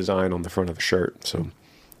printed design on the front of a shirt. So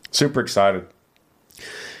super excited.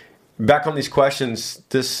 Back on these questions,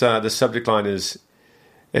 this subject line is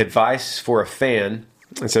advice for a fan.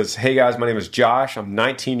 It says, "Hey guys, my name is Josh. I'm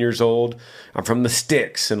 19 years old. I'm from the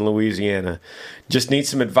Sticks in Louisiana. Just need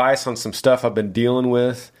some advice on some stuff I've been dealing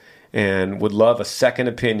with and would love a second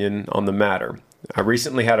opinion on the matter. I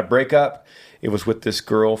recently had a breakup. It was with this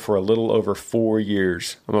girl for a little over 4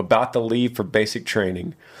 years. I'm about to leave for basic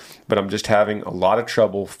training, but I'm just having a lot of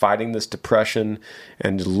trouble fighting this depression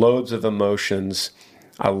and loads of emotions.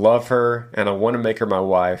 I love her and I want to make her my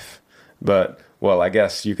wife, but, well, I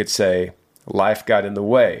guess you could say life got in the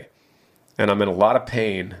way, and I'm in a lot of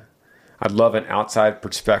pain. I'd love an outside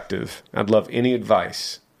perspective. I'd love any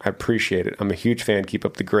advice. I appreciate it. I'm a huge fan. Keep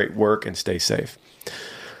up the great work and stay safe."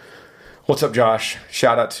 What's up, Josh?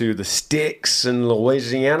 Shout out to the Sticks in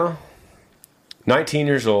Louisiana. 19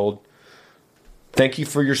 years old. Thank you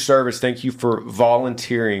for your service. Thank you for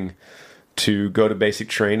volunteering to go to basic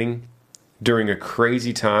training. during a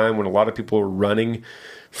crazy time when a lot of people are running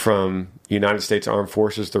from United States Armed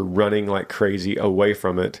Forces. They're running like crazy away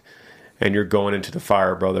from it, and you're going into the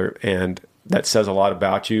fire, brother. And that says a lot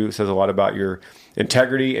about you. It says a lot about your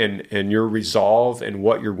integrity and your resolve and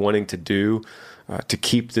what you're wanting to do to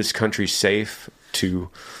keep this country safe, to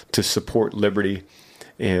support liberty,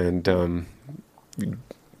 and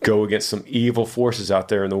go against some evil forces out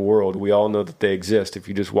there in the world. We all know that they exist if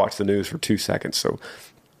you just watch the news for 2 seconds. So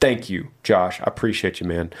thank you, Josh. I appreciate you,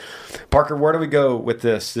 man. Parker, where do we go with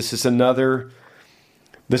this? This is another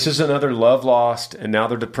love lost, and now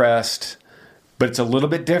they're depressed, but it's a little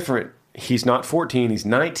bit different. He's not 14, he's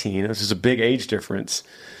 19. This is a big age difference,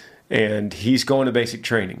 and he's going to basic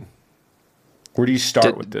training. Where do you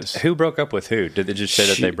start with this? Who broke up with who? Did they just say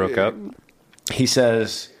that they broke up? He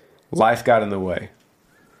says life got in the way.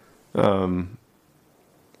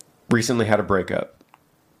 Recently had a breakup.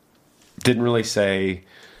 Didn't really say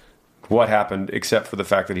what happened, except for the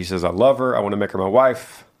fact that he says, I love her, I want to make her my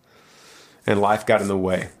wife, and life got in the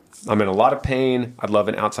way. I'm in a lot of pain. I'd love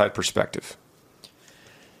an outside perspective.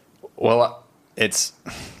 Well, it's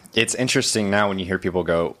interesting now when you hear people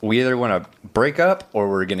go, we either want to break up or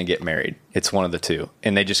we're going to get married. It's one of the two.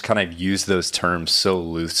 And they just kind of use those terms so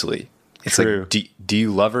loosely. It's True. like, do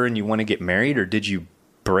you love her and you want to get married, or did you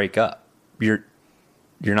break up? You're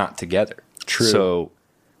not together. True. So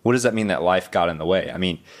what does that mean that life got in the way? I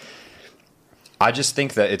mean, I just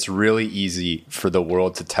think that it's really easy for the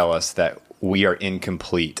world to tell us that we are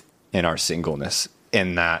incomplete in our singleness,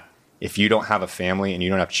 and that if you don't have a family and you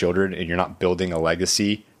don't have children and you're not building a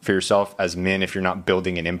legacy for yourself as men, if you're not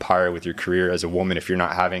building an empire with your career as a woman, if you're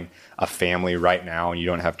not having a family right now and you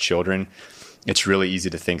don't have children, it's really easy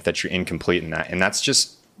to think that you're incomplete in that. And that's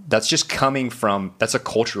just coming from, that's a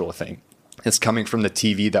cultural thing. It's coming from the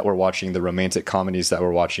TV that we're watching, the romantic comedies that we're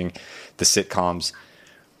watching, the sitcoms.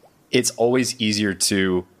 It's always easier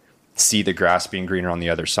to see the grass being greener on the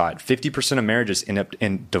other side. 50% of marriages end up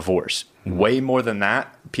in divorce. Way more than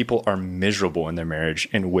that, people are miserable in their marriage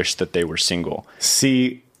and wish that they were single.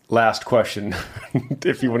 See, last question,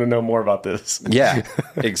 if you want to know more about this. Yeah,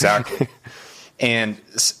 exactly. And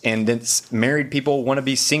then married people want to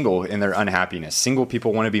be single in their unhappiness. Single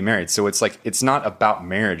people want to be married. So it's like, it's not about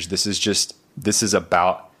marriage. This is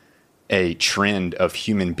about a trend of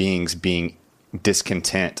human beings being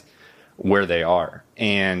discontent where they are.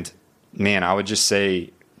 And man, I would just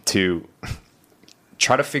say to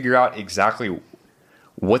try to figure out exactly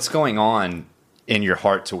what's going on in your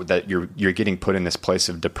heart to that you're getting put in this place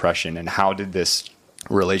of depression, and how did this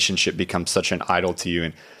relationship become such an idol to you?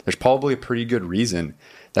 And there's probably a pretty good reason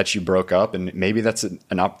that you broke up, and maybe that's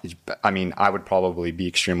I would probably be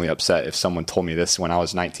extremely upset if someone told me this when I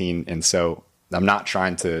was 19. And so I'm not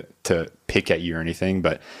trying to pick at you or anything,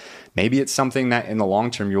 but maybe it's something that in the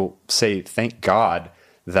long term you'll say, thank God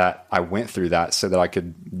that I went through that so that I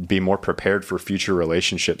could be more prepared for future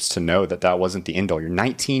relationships, to know that that wasn't the end all. You're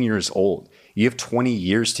 19 years old. You have 20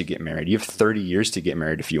 years to get married. You have 30 years to get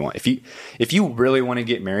married if you want. If you really want to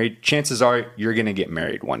get married, chances are you're going to get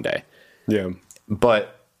married one day. Yeah.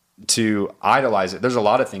 But to idolize it, there's a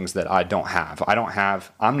lot of things that I don't have.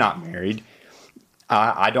 I'm not married.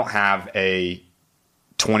 I don't have a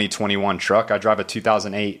 2021 truck. I drive a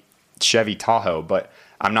 2008 Chevy Tahoe, but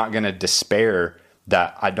I'm not going to despair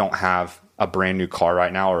that I don't have a brand new car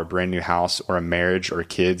right now, or a brand new house, or a marriage, or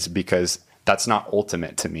kids, because that's not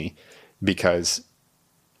ultimate to me. Because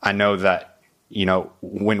I know that,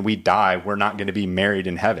 when we die, we're not going to be married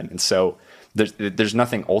in heaven. And so there's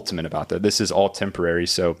nothing ultimate about that. This is all temporary.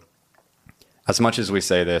 So as much as we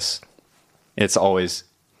say this, it's always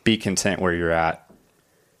be content where you're at.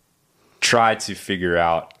 Try to figure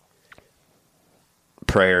out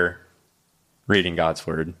prayer, reading God's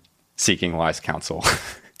word, seeking wise counsel.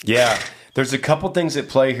 Yeah. There's a couple things at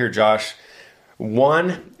play here, Josh.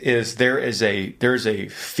 One is there's a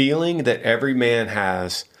feeling that every man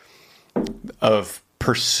has of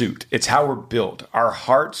pursuit. It's how we're built. Our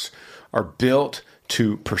hearts are built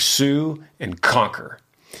to pursue and conquer.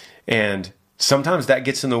 And sometimes that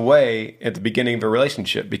gets in the way at the beginning of a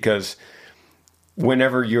relationship, because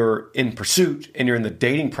whenever you're in pursuit and you're in the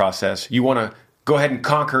dating process, you want to go ahead and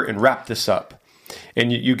conquer and wrap this up.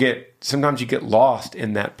 And sometimes you get lost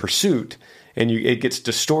in that pursuit, and it gets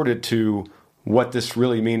distorted to what this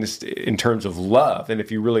really means in terms of love. And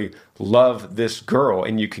if you really love this girl,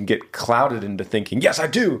 and you can get clouded into thinking, yes, I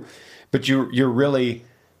do, but you're really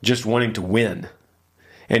just wanting to win,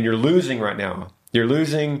 and you're losing right now. You're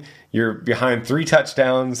losing, you're behind 3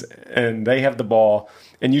 touchdowns and they have the ball,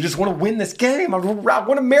 and you just want to win this game. I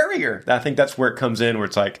want to marry her. I think that's where it comes in, where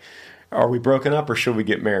it's like, are we broken up or should we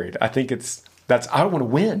get married? I think I want to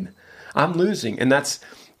win. I'm losing. And that's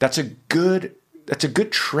a good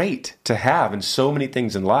trait to have in so many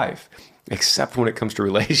things in life, except when it comes to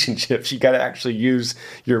relationships. You got to actually use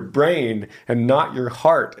your brain and not your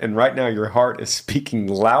heart. And right now your heart is speaking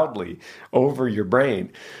loudly over your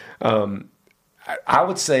brain. I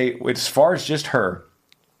would say, as far as just her,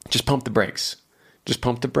 just pump the brakes. Just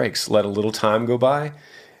pump the brakes. Let a little time go by,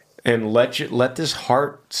 and let this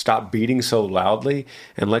heart stop beating so loudly,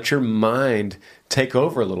 and let your mind take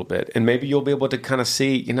over a little bit. And maybe you'll be able to kind of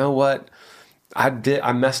see, you know what, I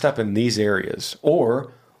messed up in these areas,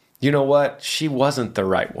 or you know what, she wasn't the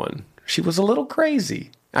right one. She was a little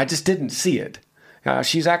crazy. I just didn't see it.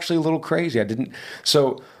 She's actually a little crazy. I didn't.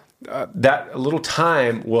 So that a little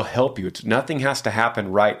time will help you. Nothing has to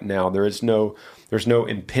happen right now. There's no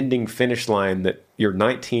impending finish line that you're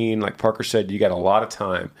 19. Like Parker said, you got a lot of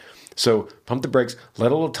time. So pump the brakes,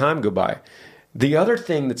 let a little time go by. The other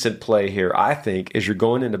thing that's at play here, I think, is you're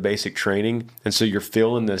going into basic training. And so you're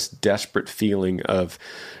feeling this desperate feeling of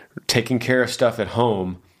taking care of stuff at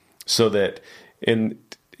home, so that in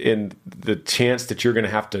the chance that you're going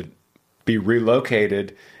to have to be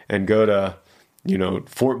relocated and go to,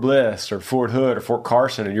 Fort Bliss or Fort Hood or Fort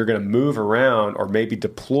Carson, and you're going to move around, or maybe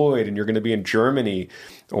deployed and you're going to be in Germany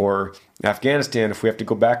or Afghanistan if we have to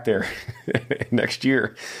go back there next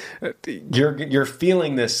year. You're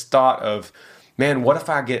feeling this thought of, man, what if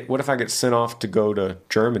I get sent off to go to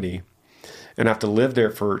Germany and I have to live there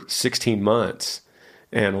for 16 months,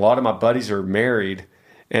 and a lot of my buddies are married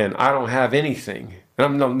and I don't have anything.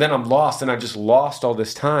 And then I'm lost, and I just lost all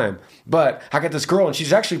this time. But I got this girl, and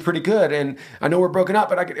she's actually pretty good, and I know we're broken up,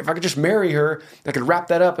 but if I could just marry her, I could wrap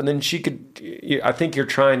that up, and then she could. I think you're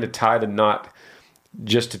trying to tie the knot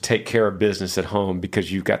just to take care of business at home,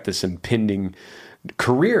 because you've got this impending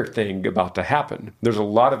career thing about to happen. There's a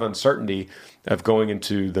lot of uncertainty of going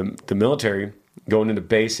into the military, going into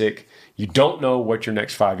basic. You don't know what your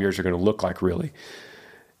next 5 years are going to look like, really.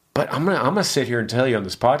 But I'm gonna sit here and tell you on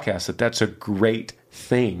this podcast that that's a great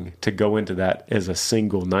thing to go into that as a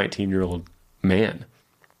single 19-year-old man.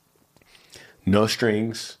 No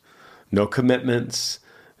strings, no commitments,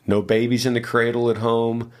 no babies in the cradle at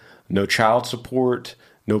home, no child support,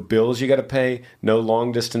 no bills you got to pay, no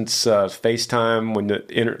long distance FaceTime when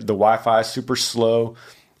the Wi-Fi is super slow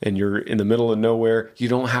and you're in the middle of nowhere. You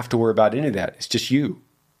don't have to worry about any of that. It's just you.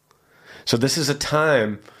 So this is a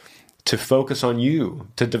time to focus on you,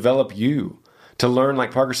 to develop you, to learn,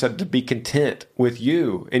 like Parker said, to be content with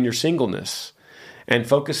you in your singleness, and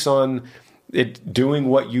focus on it, doing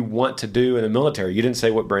what you want to do in the military. You didn't say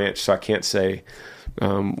what branch, so I can't say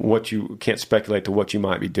what you can't speculate to what you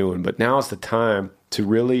might be doing. But now is the time to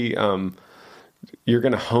really, you're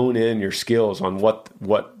going to hone in your skills on what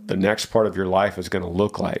the next part of your life is going to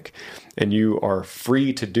look like, and you are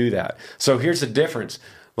free to do that. So here's the difference.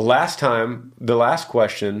 The last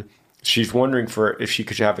question, she's wondering if she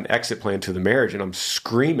could have an exit plan to the marriage, and I'm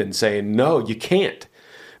screaming saying, no, you can't.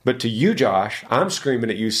 But to you, Josh, I'm screaming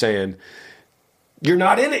at you saying, you're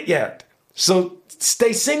not in it yet, so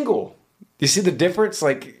stay single. You see the difference?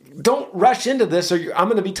 Like, don't rush into this, or I'm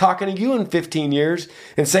going to be talking to you in 15 years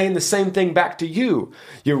and saying the same thing back to you.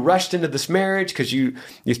 You rushed into this marriage because you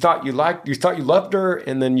thought you loved her,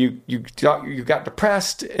 and then you thought you got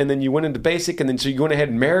depressed, and then you went into basic, and then so you went ahead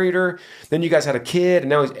and married her. Then you guys had a kid, and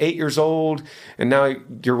now he's 8 years old, and now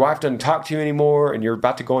your wife doesn't talk to you anymore, and you're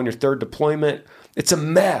about to go on your third deployment. It's a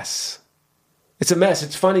mess. It's a mess.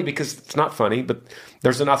 It's funny because it's not funny, but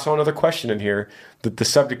I saw another question in here that the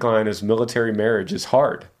subject line is military marriage is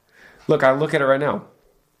hard. Look, I look at it right now.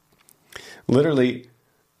 Literally,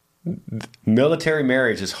 military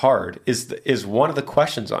marriage is hard is one of the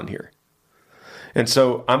questions on here. And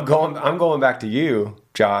so I'm going back to you,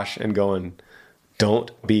 Josh, and going, don't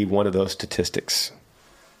be one of those statistics.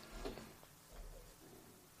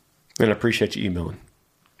 And I appreciate you emailing.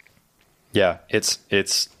 Yeah, it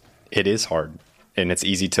is hard, and it's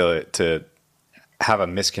easy to have a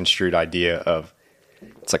misconstrued idea of,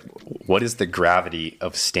 it's like, what is the gravity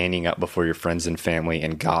of standing up before your friends and family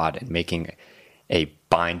and God and making a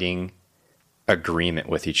binding agreement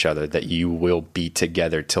with each other that you will be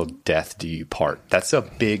together till death do you part? That's a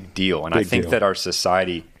big deal. And I think that our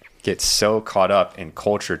society gets so caught up in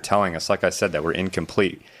culture telling us, like I said, that we're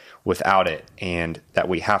incomplete without it and that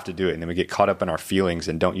we have to do it. And then we get caught up in our feelings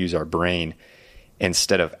and don't use our brain,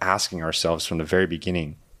 instead of asking ourselves from the very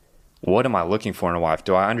beginning, what am I looking for in a wife?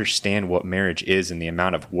 Do I understand what marriage is and the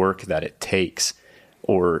amount of work that it takes?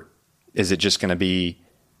 Or is it just going to be,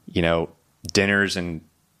 dinners and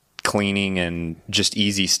cleaning and just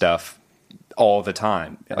easy stuff all the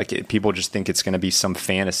time? Like, people just think it's going to be some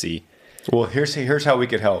fantasy. Well, here's how we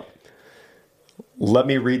could help. let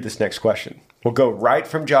me read this next question. We'll go right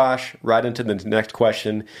from Josh, right into the next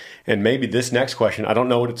question. And maybe this next question, I don't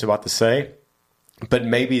know what it's about to say, but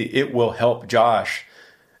maybe it will help Josh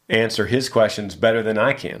answer his questions better than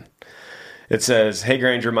I can. It says, "Hey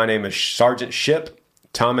Granger, my name is Sergeant Ship,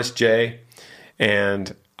 Thomas J.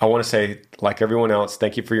 And I want to say, like everyone else,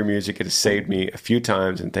 thank you for your music. It has saved me a few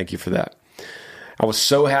times, and thank you for that. I was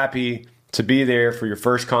so happy to be there for your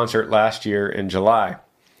first concert last year in July.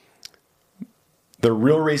 The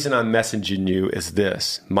real reason I'm messaging you is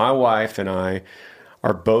this. My wife and I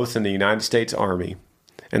are both in the United States Army.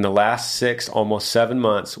 In the last 6, almost 7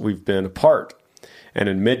 months, we've been apart. And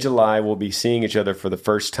in mid-July, we'll be seeing each other for the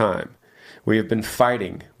first time. We have been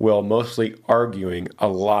fighting, well, mostly arguing a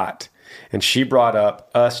lot. And she brought up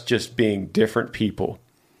us just being different people.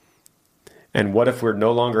 And what if we're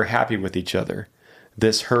no longer happy with each other?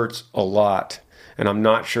 This hurts a lot, and I'm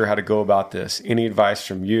not sure how to go about this. Any advice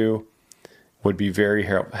from you would be very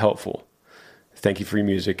helpful. Thank you for your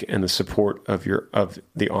music and the support of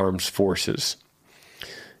the armed forces."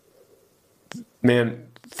 Man,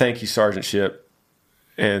 thank you, Sergeant Ship,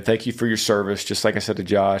 and thank you for your service. Just like I said to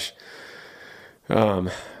Josh,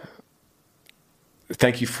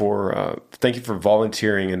 thank you for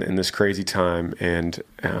volunteering in this crazy time, and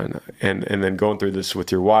then going through this with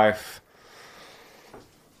your wife,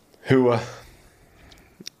 who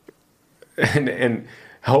and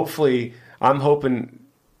hopefully, I'm hoping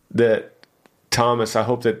that Thomas, I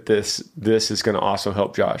hope that this is going to also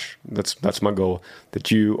help Josh. That's my goal,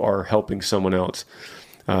 that you are helping someone else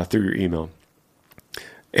through your email.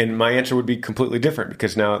 And my answer would be completely different,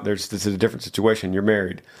 because now this is a different situation. You're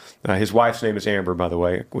married. His wife's name is Amber, by the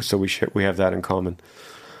way, so we have that in common.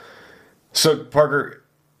 So Parker,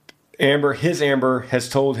 Amber has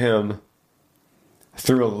told him,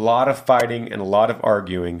 through a lot of fighting and a lot of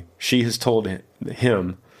arguing, she has told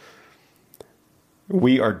him,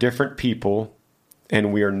 we are different people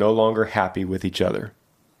and we are no longer happy with each other.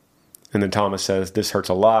 And then Thomas says, this hurts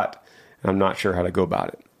a lot and I'm not sure how to go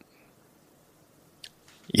about it.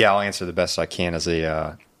 Yeah, I'll answer the best I can as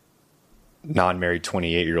a non-married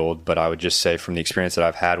 28-year-old, but I would just say, from the experience that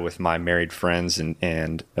I've had with my married friends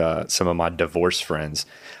and some of my divorced friends,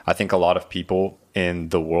 I think a lot of people in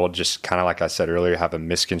the world, just kind of like I said earlier, have a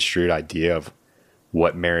misconstrued idea of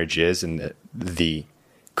what marriage is and the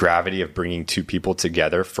gravity of bringing two people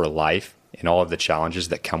together for life and all of the challenges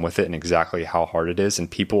that come with it and exactly how hard it is.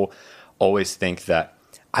 And people always think that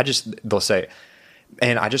they'll say,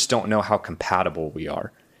 "Man, I just don't know how compatible we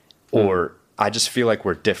are." Or I just feel like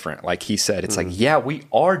we're different. Like he said, it's like, yeah, we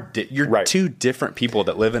are. You're right. Two different people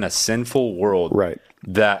that live in a sinful world, right,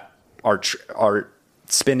 that are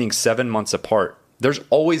spending 7 months apart. There's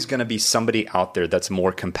always going to be somebody out there that's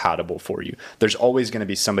more compatible for you. There's always going to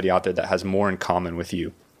be somebody out there that has more in common with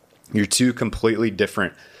you. You're two completely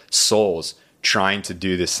different souls trying to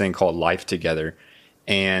do this thing called life together.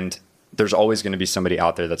 And there's always going to be somebody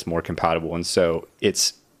out there that's more compatible. And so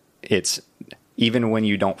it's even when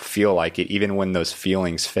you don't feel like it, even when those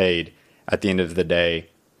feelings fade, at the end of the day,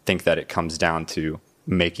 think that it comes down to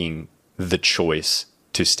making the choice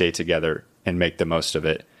to stay together and make the most of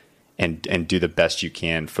it and do the best you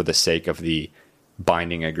can for the sake of the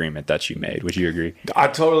binding agreement that you made. Would you agree? I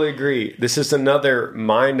totally agree. This is another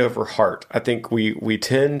mind over heart. I think we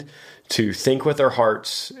tend to think with our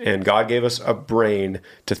hearts, and God gave us a brain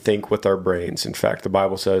to think with our brains. In fact, the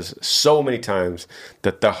Bible says so many times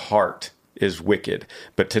that the heart is wicked.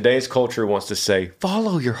 But today's culture wants to say,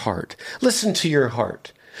 follow your heart. Listen to your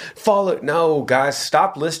heart. No, guys,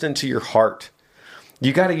 stop listening to your heart.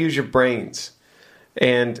 You got to use your brains.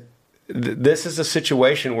 And this is a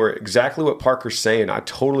situation where exactly what Parker's saying, I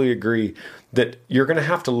totally agree, that you're going to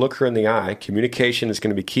have to look her in the eye. Communication is going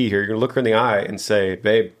to be key here. You're going to look her in the eye and say,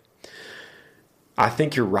 babe, I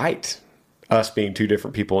think you're right, us being two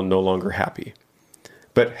different people and no longer happy.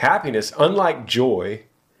 But happiness, unlike joy,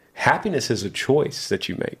 happiness is a choice that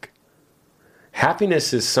you make.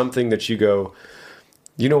 Happiness is something that you go,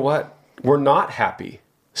 you know what? We're not happy.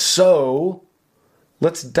 So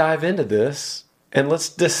let's dive into this and let's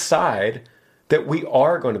decide that we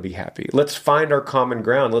are going to be happy. Let's find our common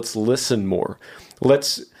ground. Let's listen more.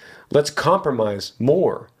 Let's compromise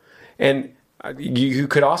more. And you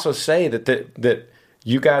could also say that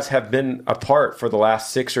you guys have been apart for the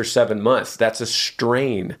last 6 or 7 months. That's a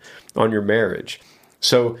strain on your marriage.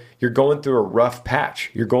 So you're going through a rough patch.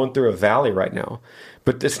 You're going through a valley right now.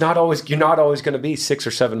 But you're not always going to be 6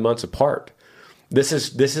 or 7 months apart. This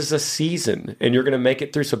is a season, and you're going to make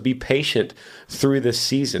it through. So be patient through this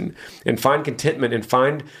season and find contentment and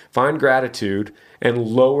find gratitude and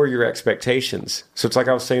lower your expectations. So it's like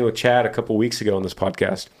I was saying with Chad a couple weeks ago on this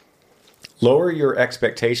podcast. Lower your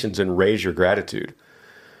expectations and raise your gratitude.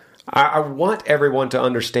 I want everyone to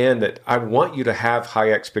understand that I want you to have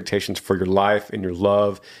high expectations for your life, in your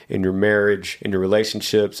love, in your marriage, in your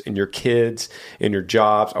relationships, in your kids, in your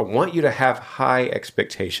jobs. I want you to have high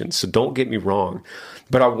expectations. So don't get me wrong,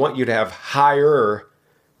 but I want you to have higher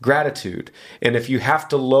gratitude. And if you have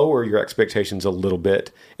to lower your expectations a little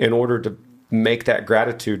bit in order to make that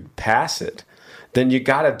gratitude pass it, then you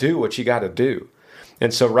got to do what you got to do.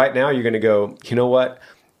 And so right now you're going to go, you know what,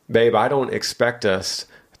 babe, I don't expect us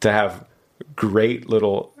to have great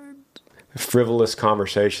little frivolous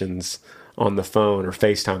conversations on the phone or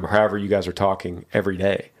FaceTime or however you guys are talking every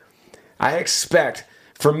day. I expect,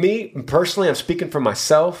 for me personally, I'm speaking for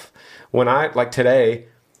myself. When like today,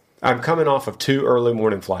 I'm coming off of 2 early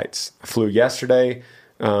morning flights. I flew yesterday,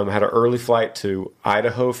 had an early flight to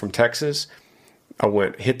Idaho from Texas.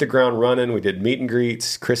 I hit the ground running. We did meet and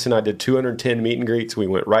greets. Chris and I did 210 meet and greets. We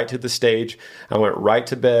went right to the stage. I went right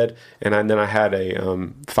to bed. And then I had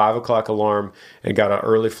a 5 o'clock alarm and got an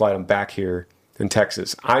early flight. I'm back here in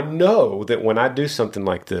Texas. I know that when I do something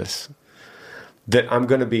like this, that I'm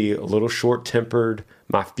going to be a little short-tempered.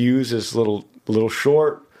 My fuse is a little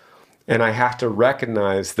short. And I have to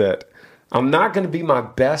recognize that I'm not going to be my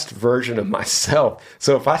best version of myself.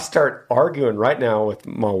 So if I start arguing right now with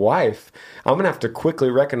my wife, I'm going to have to quickly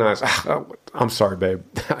recognize, I'm sorry, babe.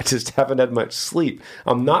 I just haven't had much sleep.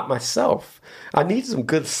 I'm not myself. I need some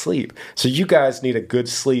good sleep. So you guys need a good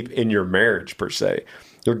sleep in your marriage, per se.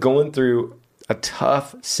 You're going through a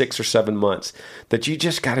tough 6 or 7 months that you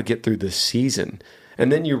just got to get through this season.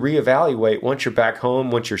 And then you reevaluate once you're back home,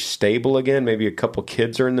 once you're stable again, maybe a couple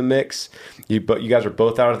kids are in the mix, you guys are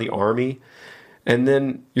both out of the Army, and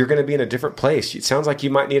then you're going to be in a different place. It sounds like you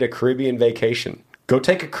might need a Caribbean vacation. Go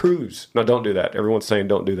take a cruise. No, don't do that. Everyone's saying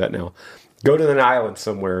don't do that now. Go to an island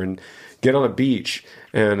somewhere and get on a beach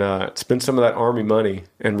and spend some of that Army money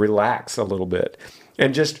and relax a little bit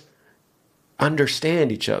and just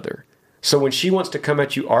understand each other. So when she wants to come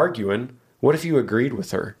at you arguing, what if you agreed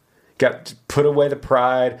with her? Got to put away the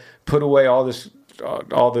pride, put away all this,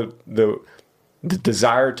 all the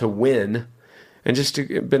desire to win, and just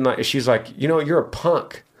to been like, she's like, you know, you're a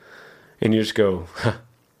punk, and you just go, huh,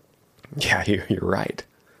 yeah, you're right.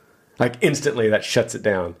 Like instantly, that shuts it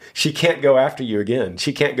down. She can't go after you again.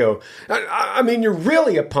 She can't go, I mean, you're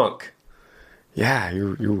really a punk. Yeah,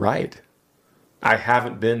 you're right. I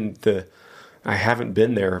haven't been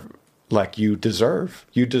there like you deserve.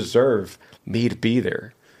 You deserve me to be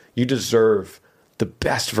there. You deserve the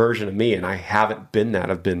best version of me, and I haven't been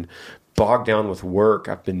that. I've been bogged down with work.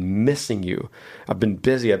 I've been missing you. I've been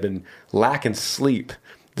busy. I've been lacking sleep.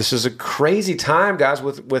 This is a crazy time, guys,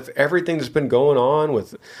 with everything that's been going on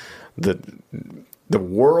with the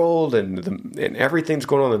world and everything that's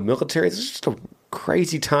going on in the military. It's just a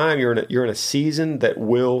crazy time. You're in a season that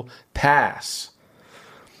will pass.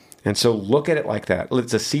 And so look at it like that.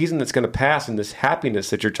 It's a season that's going to pass, and this happiness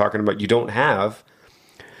that you're talking about you don't have.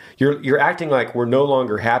 You're acting like we're no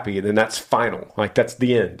longer happy, and then that's final. Like that's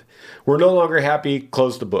the end. We're no longer happy,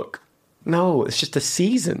 close the book. No, it's just a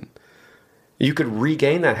season. You could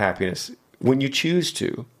regain that happiness when you choose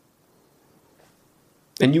to.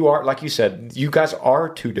 And you are, like you said, you guys are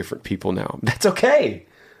 2 different people now. That's okay.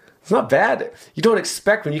 It's not bad. You don't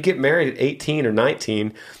expect when you get married at 18 or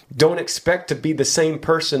 19, don't expect to be the same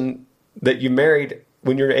person that you married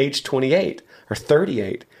when you're age 28 or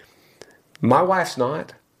 38. My wife's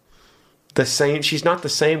not the same. She's not the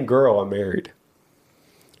same girl I married.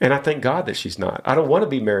 And I thank God that she's not. I don't want to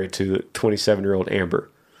be married to the 27-year-old Amber.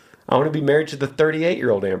 I want to be married to the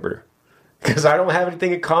 38-year-old Amber because I don't have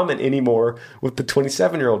anything in common anymore with the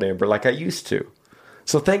 27-year-old Amber like I used to.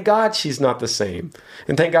 So thank God she's not the same.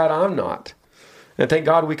 And thank God I'm not. And thank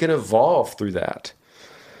God we can evolve through that.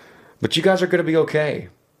 But you guys are going to be okay.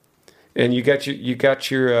 And you got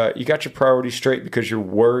your priorities straight because you're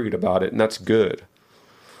worried about it, and that's good.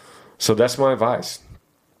 So that's my advice.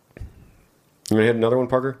 You want to hit another one,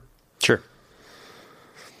 Parker? Sure.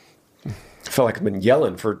 I feel like I've been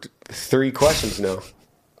yelling for 3 questions now.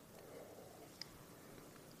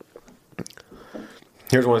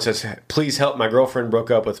 Here's one that says, please help, my girlfriend broke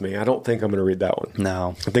up with me. I don't think I'm going to read that one.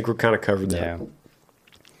 No. I think we're kind of covered that. Yeah.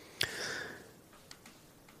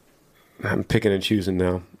 I'm picking and choosing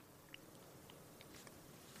now.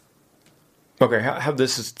 Okay, how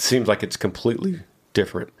this seems like it's completely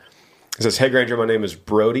different. It says, hey, Granger, my name is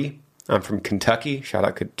Brody. I'm from Kentucky. Shout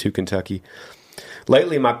out to Kentucky.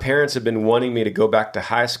 Lately, my parents have been wanting me to go back to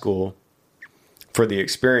high school for the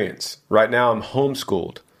experience. Right now, I'm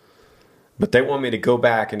homeschooled. but they want me to go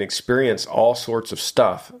back and experience all sorts of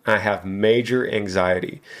stuff. I have major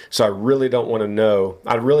anxiety. So I really don't want to know.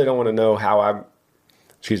 I really don't want to know how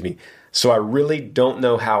So I really don't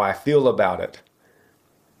know how I feel about it.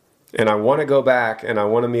 And I want to go back and I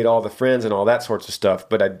want to meet all the friends and all that sorts of stuff,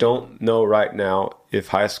 but I don't know right now if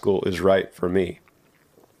high school is right for me.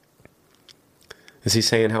 Is he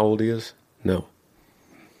saying how old he is? No.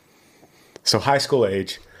 So high school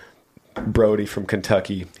age, Brody from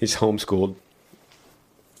Kentucky, he's homeschooled.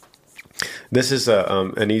 This is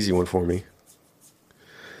an easy one for me.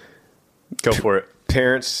 Go for it.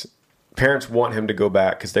 Parents want him to go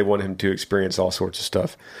back because they want him to experience all sorts of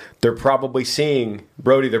stuff. They're probably seeing,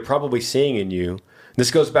 Brody, in you.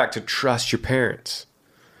 This goes back to trust your parents.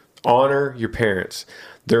 Honor your parents.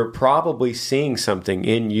 They're probably seeing something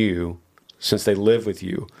in you since they live with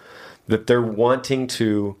you that they're wanting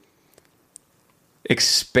to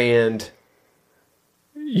expand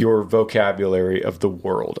your vocabulary of the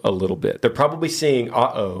world a little bit. They're probably seeing,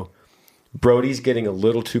 Brody's getting a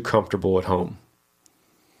little too comfortable at home.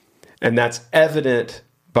 And that's evident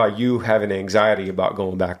by you having anxiety about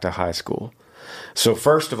going back to high school. So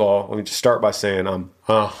first of all, let me just start by saying I'm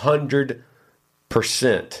 100%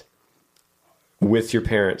 with your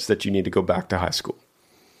parents that you need to go back to high school.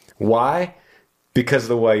 Why? Because of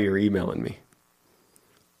the way you're emailing me,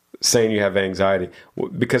 saying you have anxiety.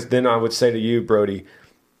 Because then I would say to you, Brody,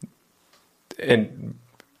 and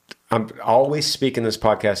I'm always speaking this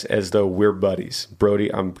podcast as though we're buddies.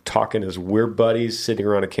 Brody, I'm talking as we're buddies sitting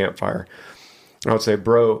around a campfire. I would say,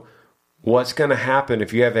 bro, what's going to happen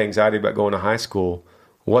if you have anxiety about going to high school?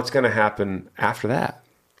 What's going to happen after that?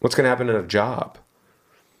 What's going to happen in a job?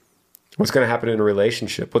 What's going to happen in a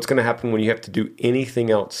relationship? What's going to happen when you have to do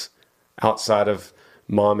anything else outside of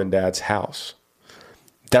mom and dad's house?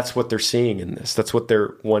 That's what they're seeing in this. That's what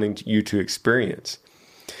they're wanting you to experience.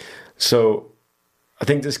 So I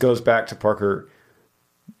think this goes back to, Parker,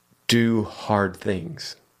 do hard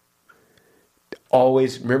things.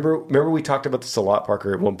 Always, remember we talked about this a lot,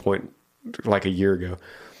 Parker, at one point, like a year ago.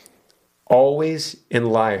 Always in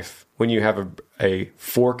life, when you have a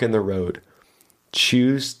fork in the road,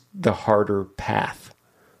 choose the harder path.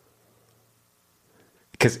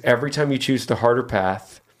 Because every time you choose the harder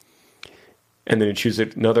path, and then you choose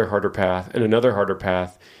another harder path, and another harder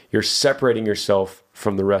path, you're separating yourself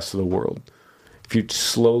from the rest of the world. If you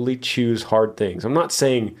slowly choose hard things, I'm not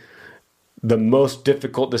saying the most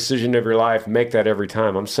difficult decision of your life, make that every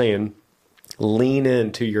time. I'm saying lean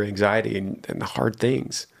into your anxiety and the hard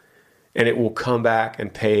things, and it will come back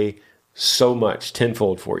and pay so much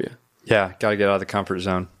tenfold for you. Yeah, got to get out of the comfort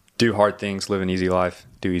zone. Do hard things, live an easy life.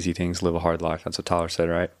 Do easy things, live a hard life. That's what Tyler said,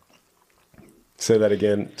 right? Say that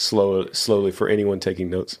again slowly for anyone taking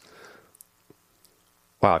notes.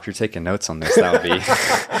 Wow, if you're taking notes on this, that would be...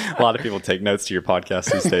 A lot of people take notes to your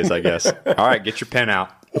podcast these days, I guess. All right, get your pen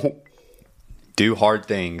out. Do hard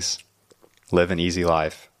things. Live an easy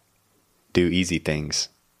life. Do easy things.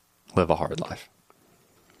 Live a hard life.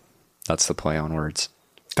 That's the play on words.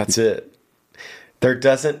 That's it.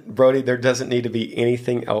 Brody, there doesn't need to be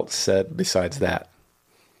anything else said besides that.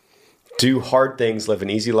 Do hard things, live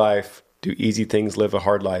an easy life. Do easy things, live a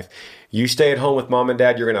hard life. You stay at home with mom and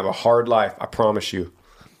dad, you're going to have a hard life. I promise you.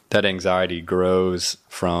 That anxiety grows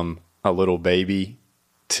from a little baby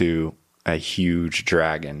to a huge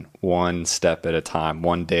dragon, one step at a time,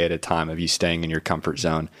 one day at a time of you staying in your comfort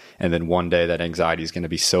zone. And then one day that anxiety is going to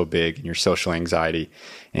be so big, and your social anxiety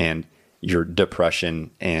and your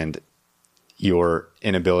depression and your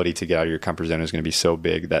inability to get out of your comfort zone is going to be so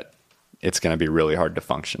big that it's going to be really hard to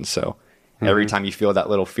function. So every time you feel that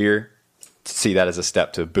little fear, see that as a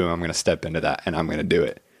step to boom, I'm going to step into that and I'm going to do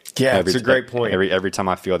it. Yeah, that's a great point. Every time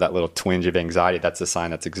I feel that little twinge of anxiety, that's a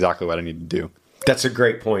sign that's exactly what I need to do. That's a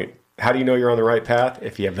great point. How do you know you're on the right path?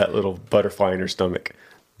 If you have that little butterfly in your stomach,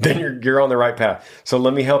 then you're on the right path. So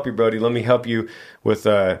let me help you, Brody. Let me help you with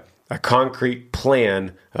a concrete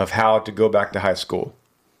plan of how to go back to high school.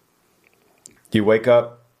 You wake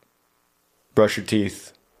up, brush your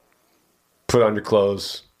teeth, put on your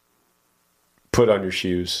clothes, put on your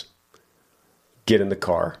shoes, get in the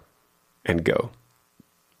car, and go.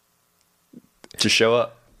 Just show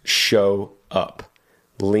up. Show up.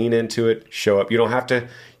 Lean into it. Show up. You don't have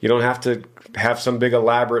to have some big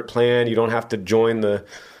elaborate plan. You don't have to join the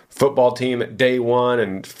football team at day one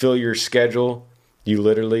and fill your schedule. You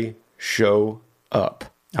literally show up.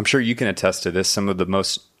 I'm sure you can attest to this. Some of the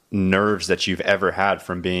most nerves that you've ever had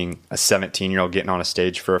from being a 17-year-old getting on a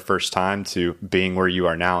stage for a first time to being where you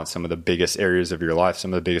are now in some of the biggest areas of your life,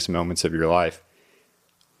 some of the biggest moments of your life.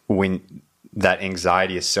 When that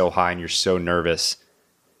anxiety is so high and you're so nervous,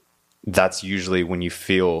 that's usually when you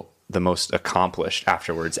feel the most accomplished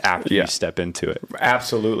afterwards after you step into it.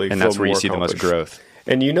 Absolutely. And that's where you see the most growth.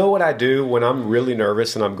 And you know what I do when I'm really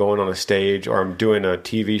nervous and I'm going on a stage or I'm doing a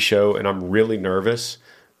TV show and I'm really nervous?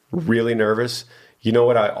 You know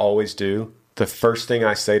what I always do? The first thing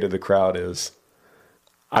I say to the crowd is,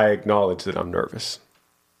 I acknowledge that I'm nervous.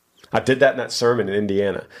 I did that in that sermon in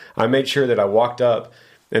Indiana. I made sure that I walked up,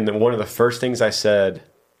 and then one of the first things I said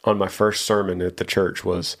on my first sermon at the church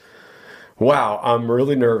was, wow, I'm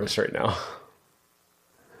really nervous right now.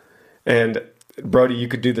 And Brody, you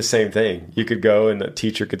could do the same thing. You could go and the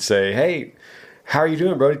teacher could say, hey, how are you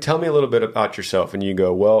doing, Brody? Tell me a little bit about yourself. And you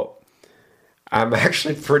go, well, I'm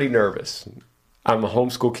actually pretty nervous. I'm a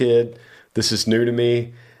homeschool kid. This is new to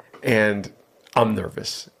me, and I'm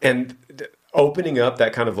nervous. And opening up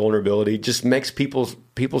that kind of vulnerability just makes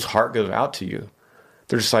people's heart go out to you.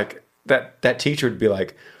 They're just like, that teacher would be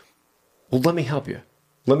like, well, let me help you.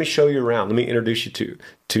 Let me show you around. Let me introduce you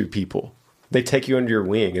to people. They take you under your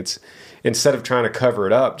wing. It's instead of trying to cover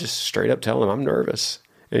it up, just straight up tell them I'm nervous,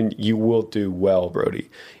 and you will do well, Brody.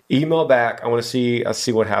 Email back. I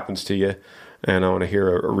see what happens to you, and I want to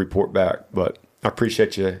hear a report back. But I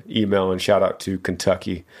appreciate you emailing. Shout out to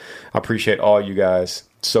Kentucky. I appreciate all you guys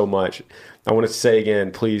so much. I want to say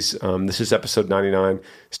again, please, this is episode 99.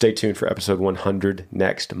 Stay tuned for episode 100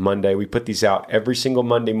 next Monday. We put these out every single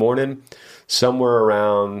Monday morning, somewhere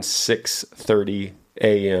around 6:30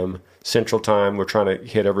 a.m. Central Time. We're trying to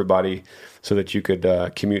hit everybody so that you could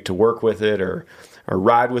commute to work with it or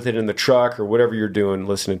ride with it in the truck or whatever you're doing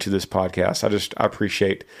listening to this podcast. I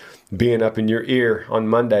appreciate being up in your ear on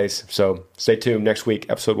Mondays. So stay tuned next week,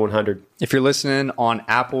 episode 100. If you're listening on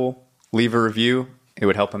Apple, leave a review. It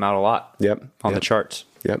would help him out a lot. On the charts.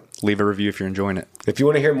 Leave a review if you're enjoying it. If you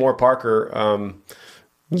want to hear more Parker,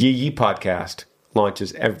 Yee podcast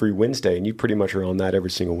launches every Wednesday, and you pretty much are on that every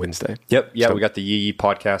single Wednesday. So, we got the Yee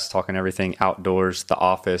podcast talking everything outdoors, the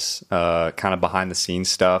office, kind of behind the scenes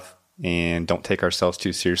stuff, and don't take ourselves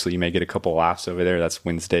too seriously. You may get a couple laughs over there. That's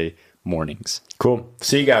Wednesday mornings. Cool.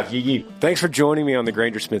 See you guys. Yee. Thanks for joining me on the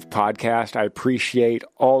Granger Smith podcast. I appreciate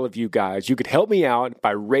all of you guys. You could help me out by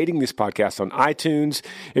rating this podcast on iTunes.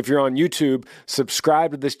 If you're on YouTube,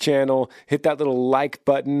 subscribe to this channel, hit that little like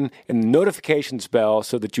button and the notifications bell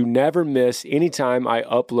so that you never miss any time I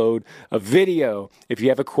upload a video. If you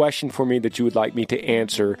have a question for me that you would like me to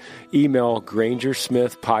answer, email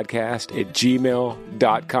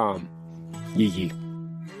grangersmithpodcast@gmail.com. Yee.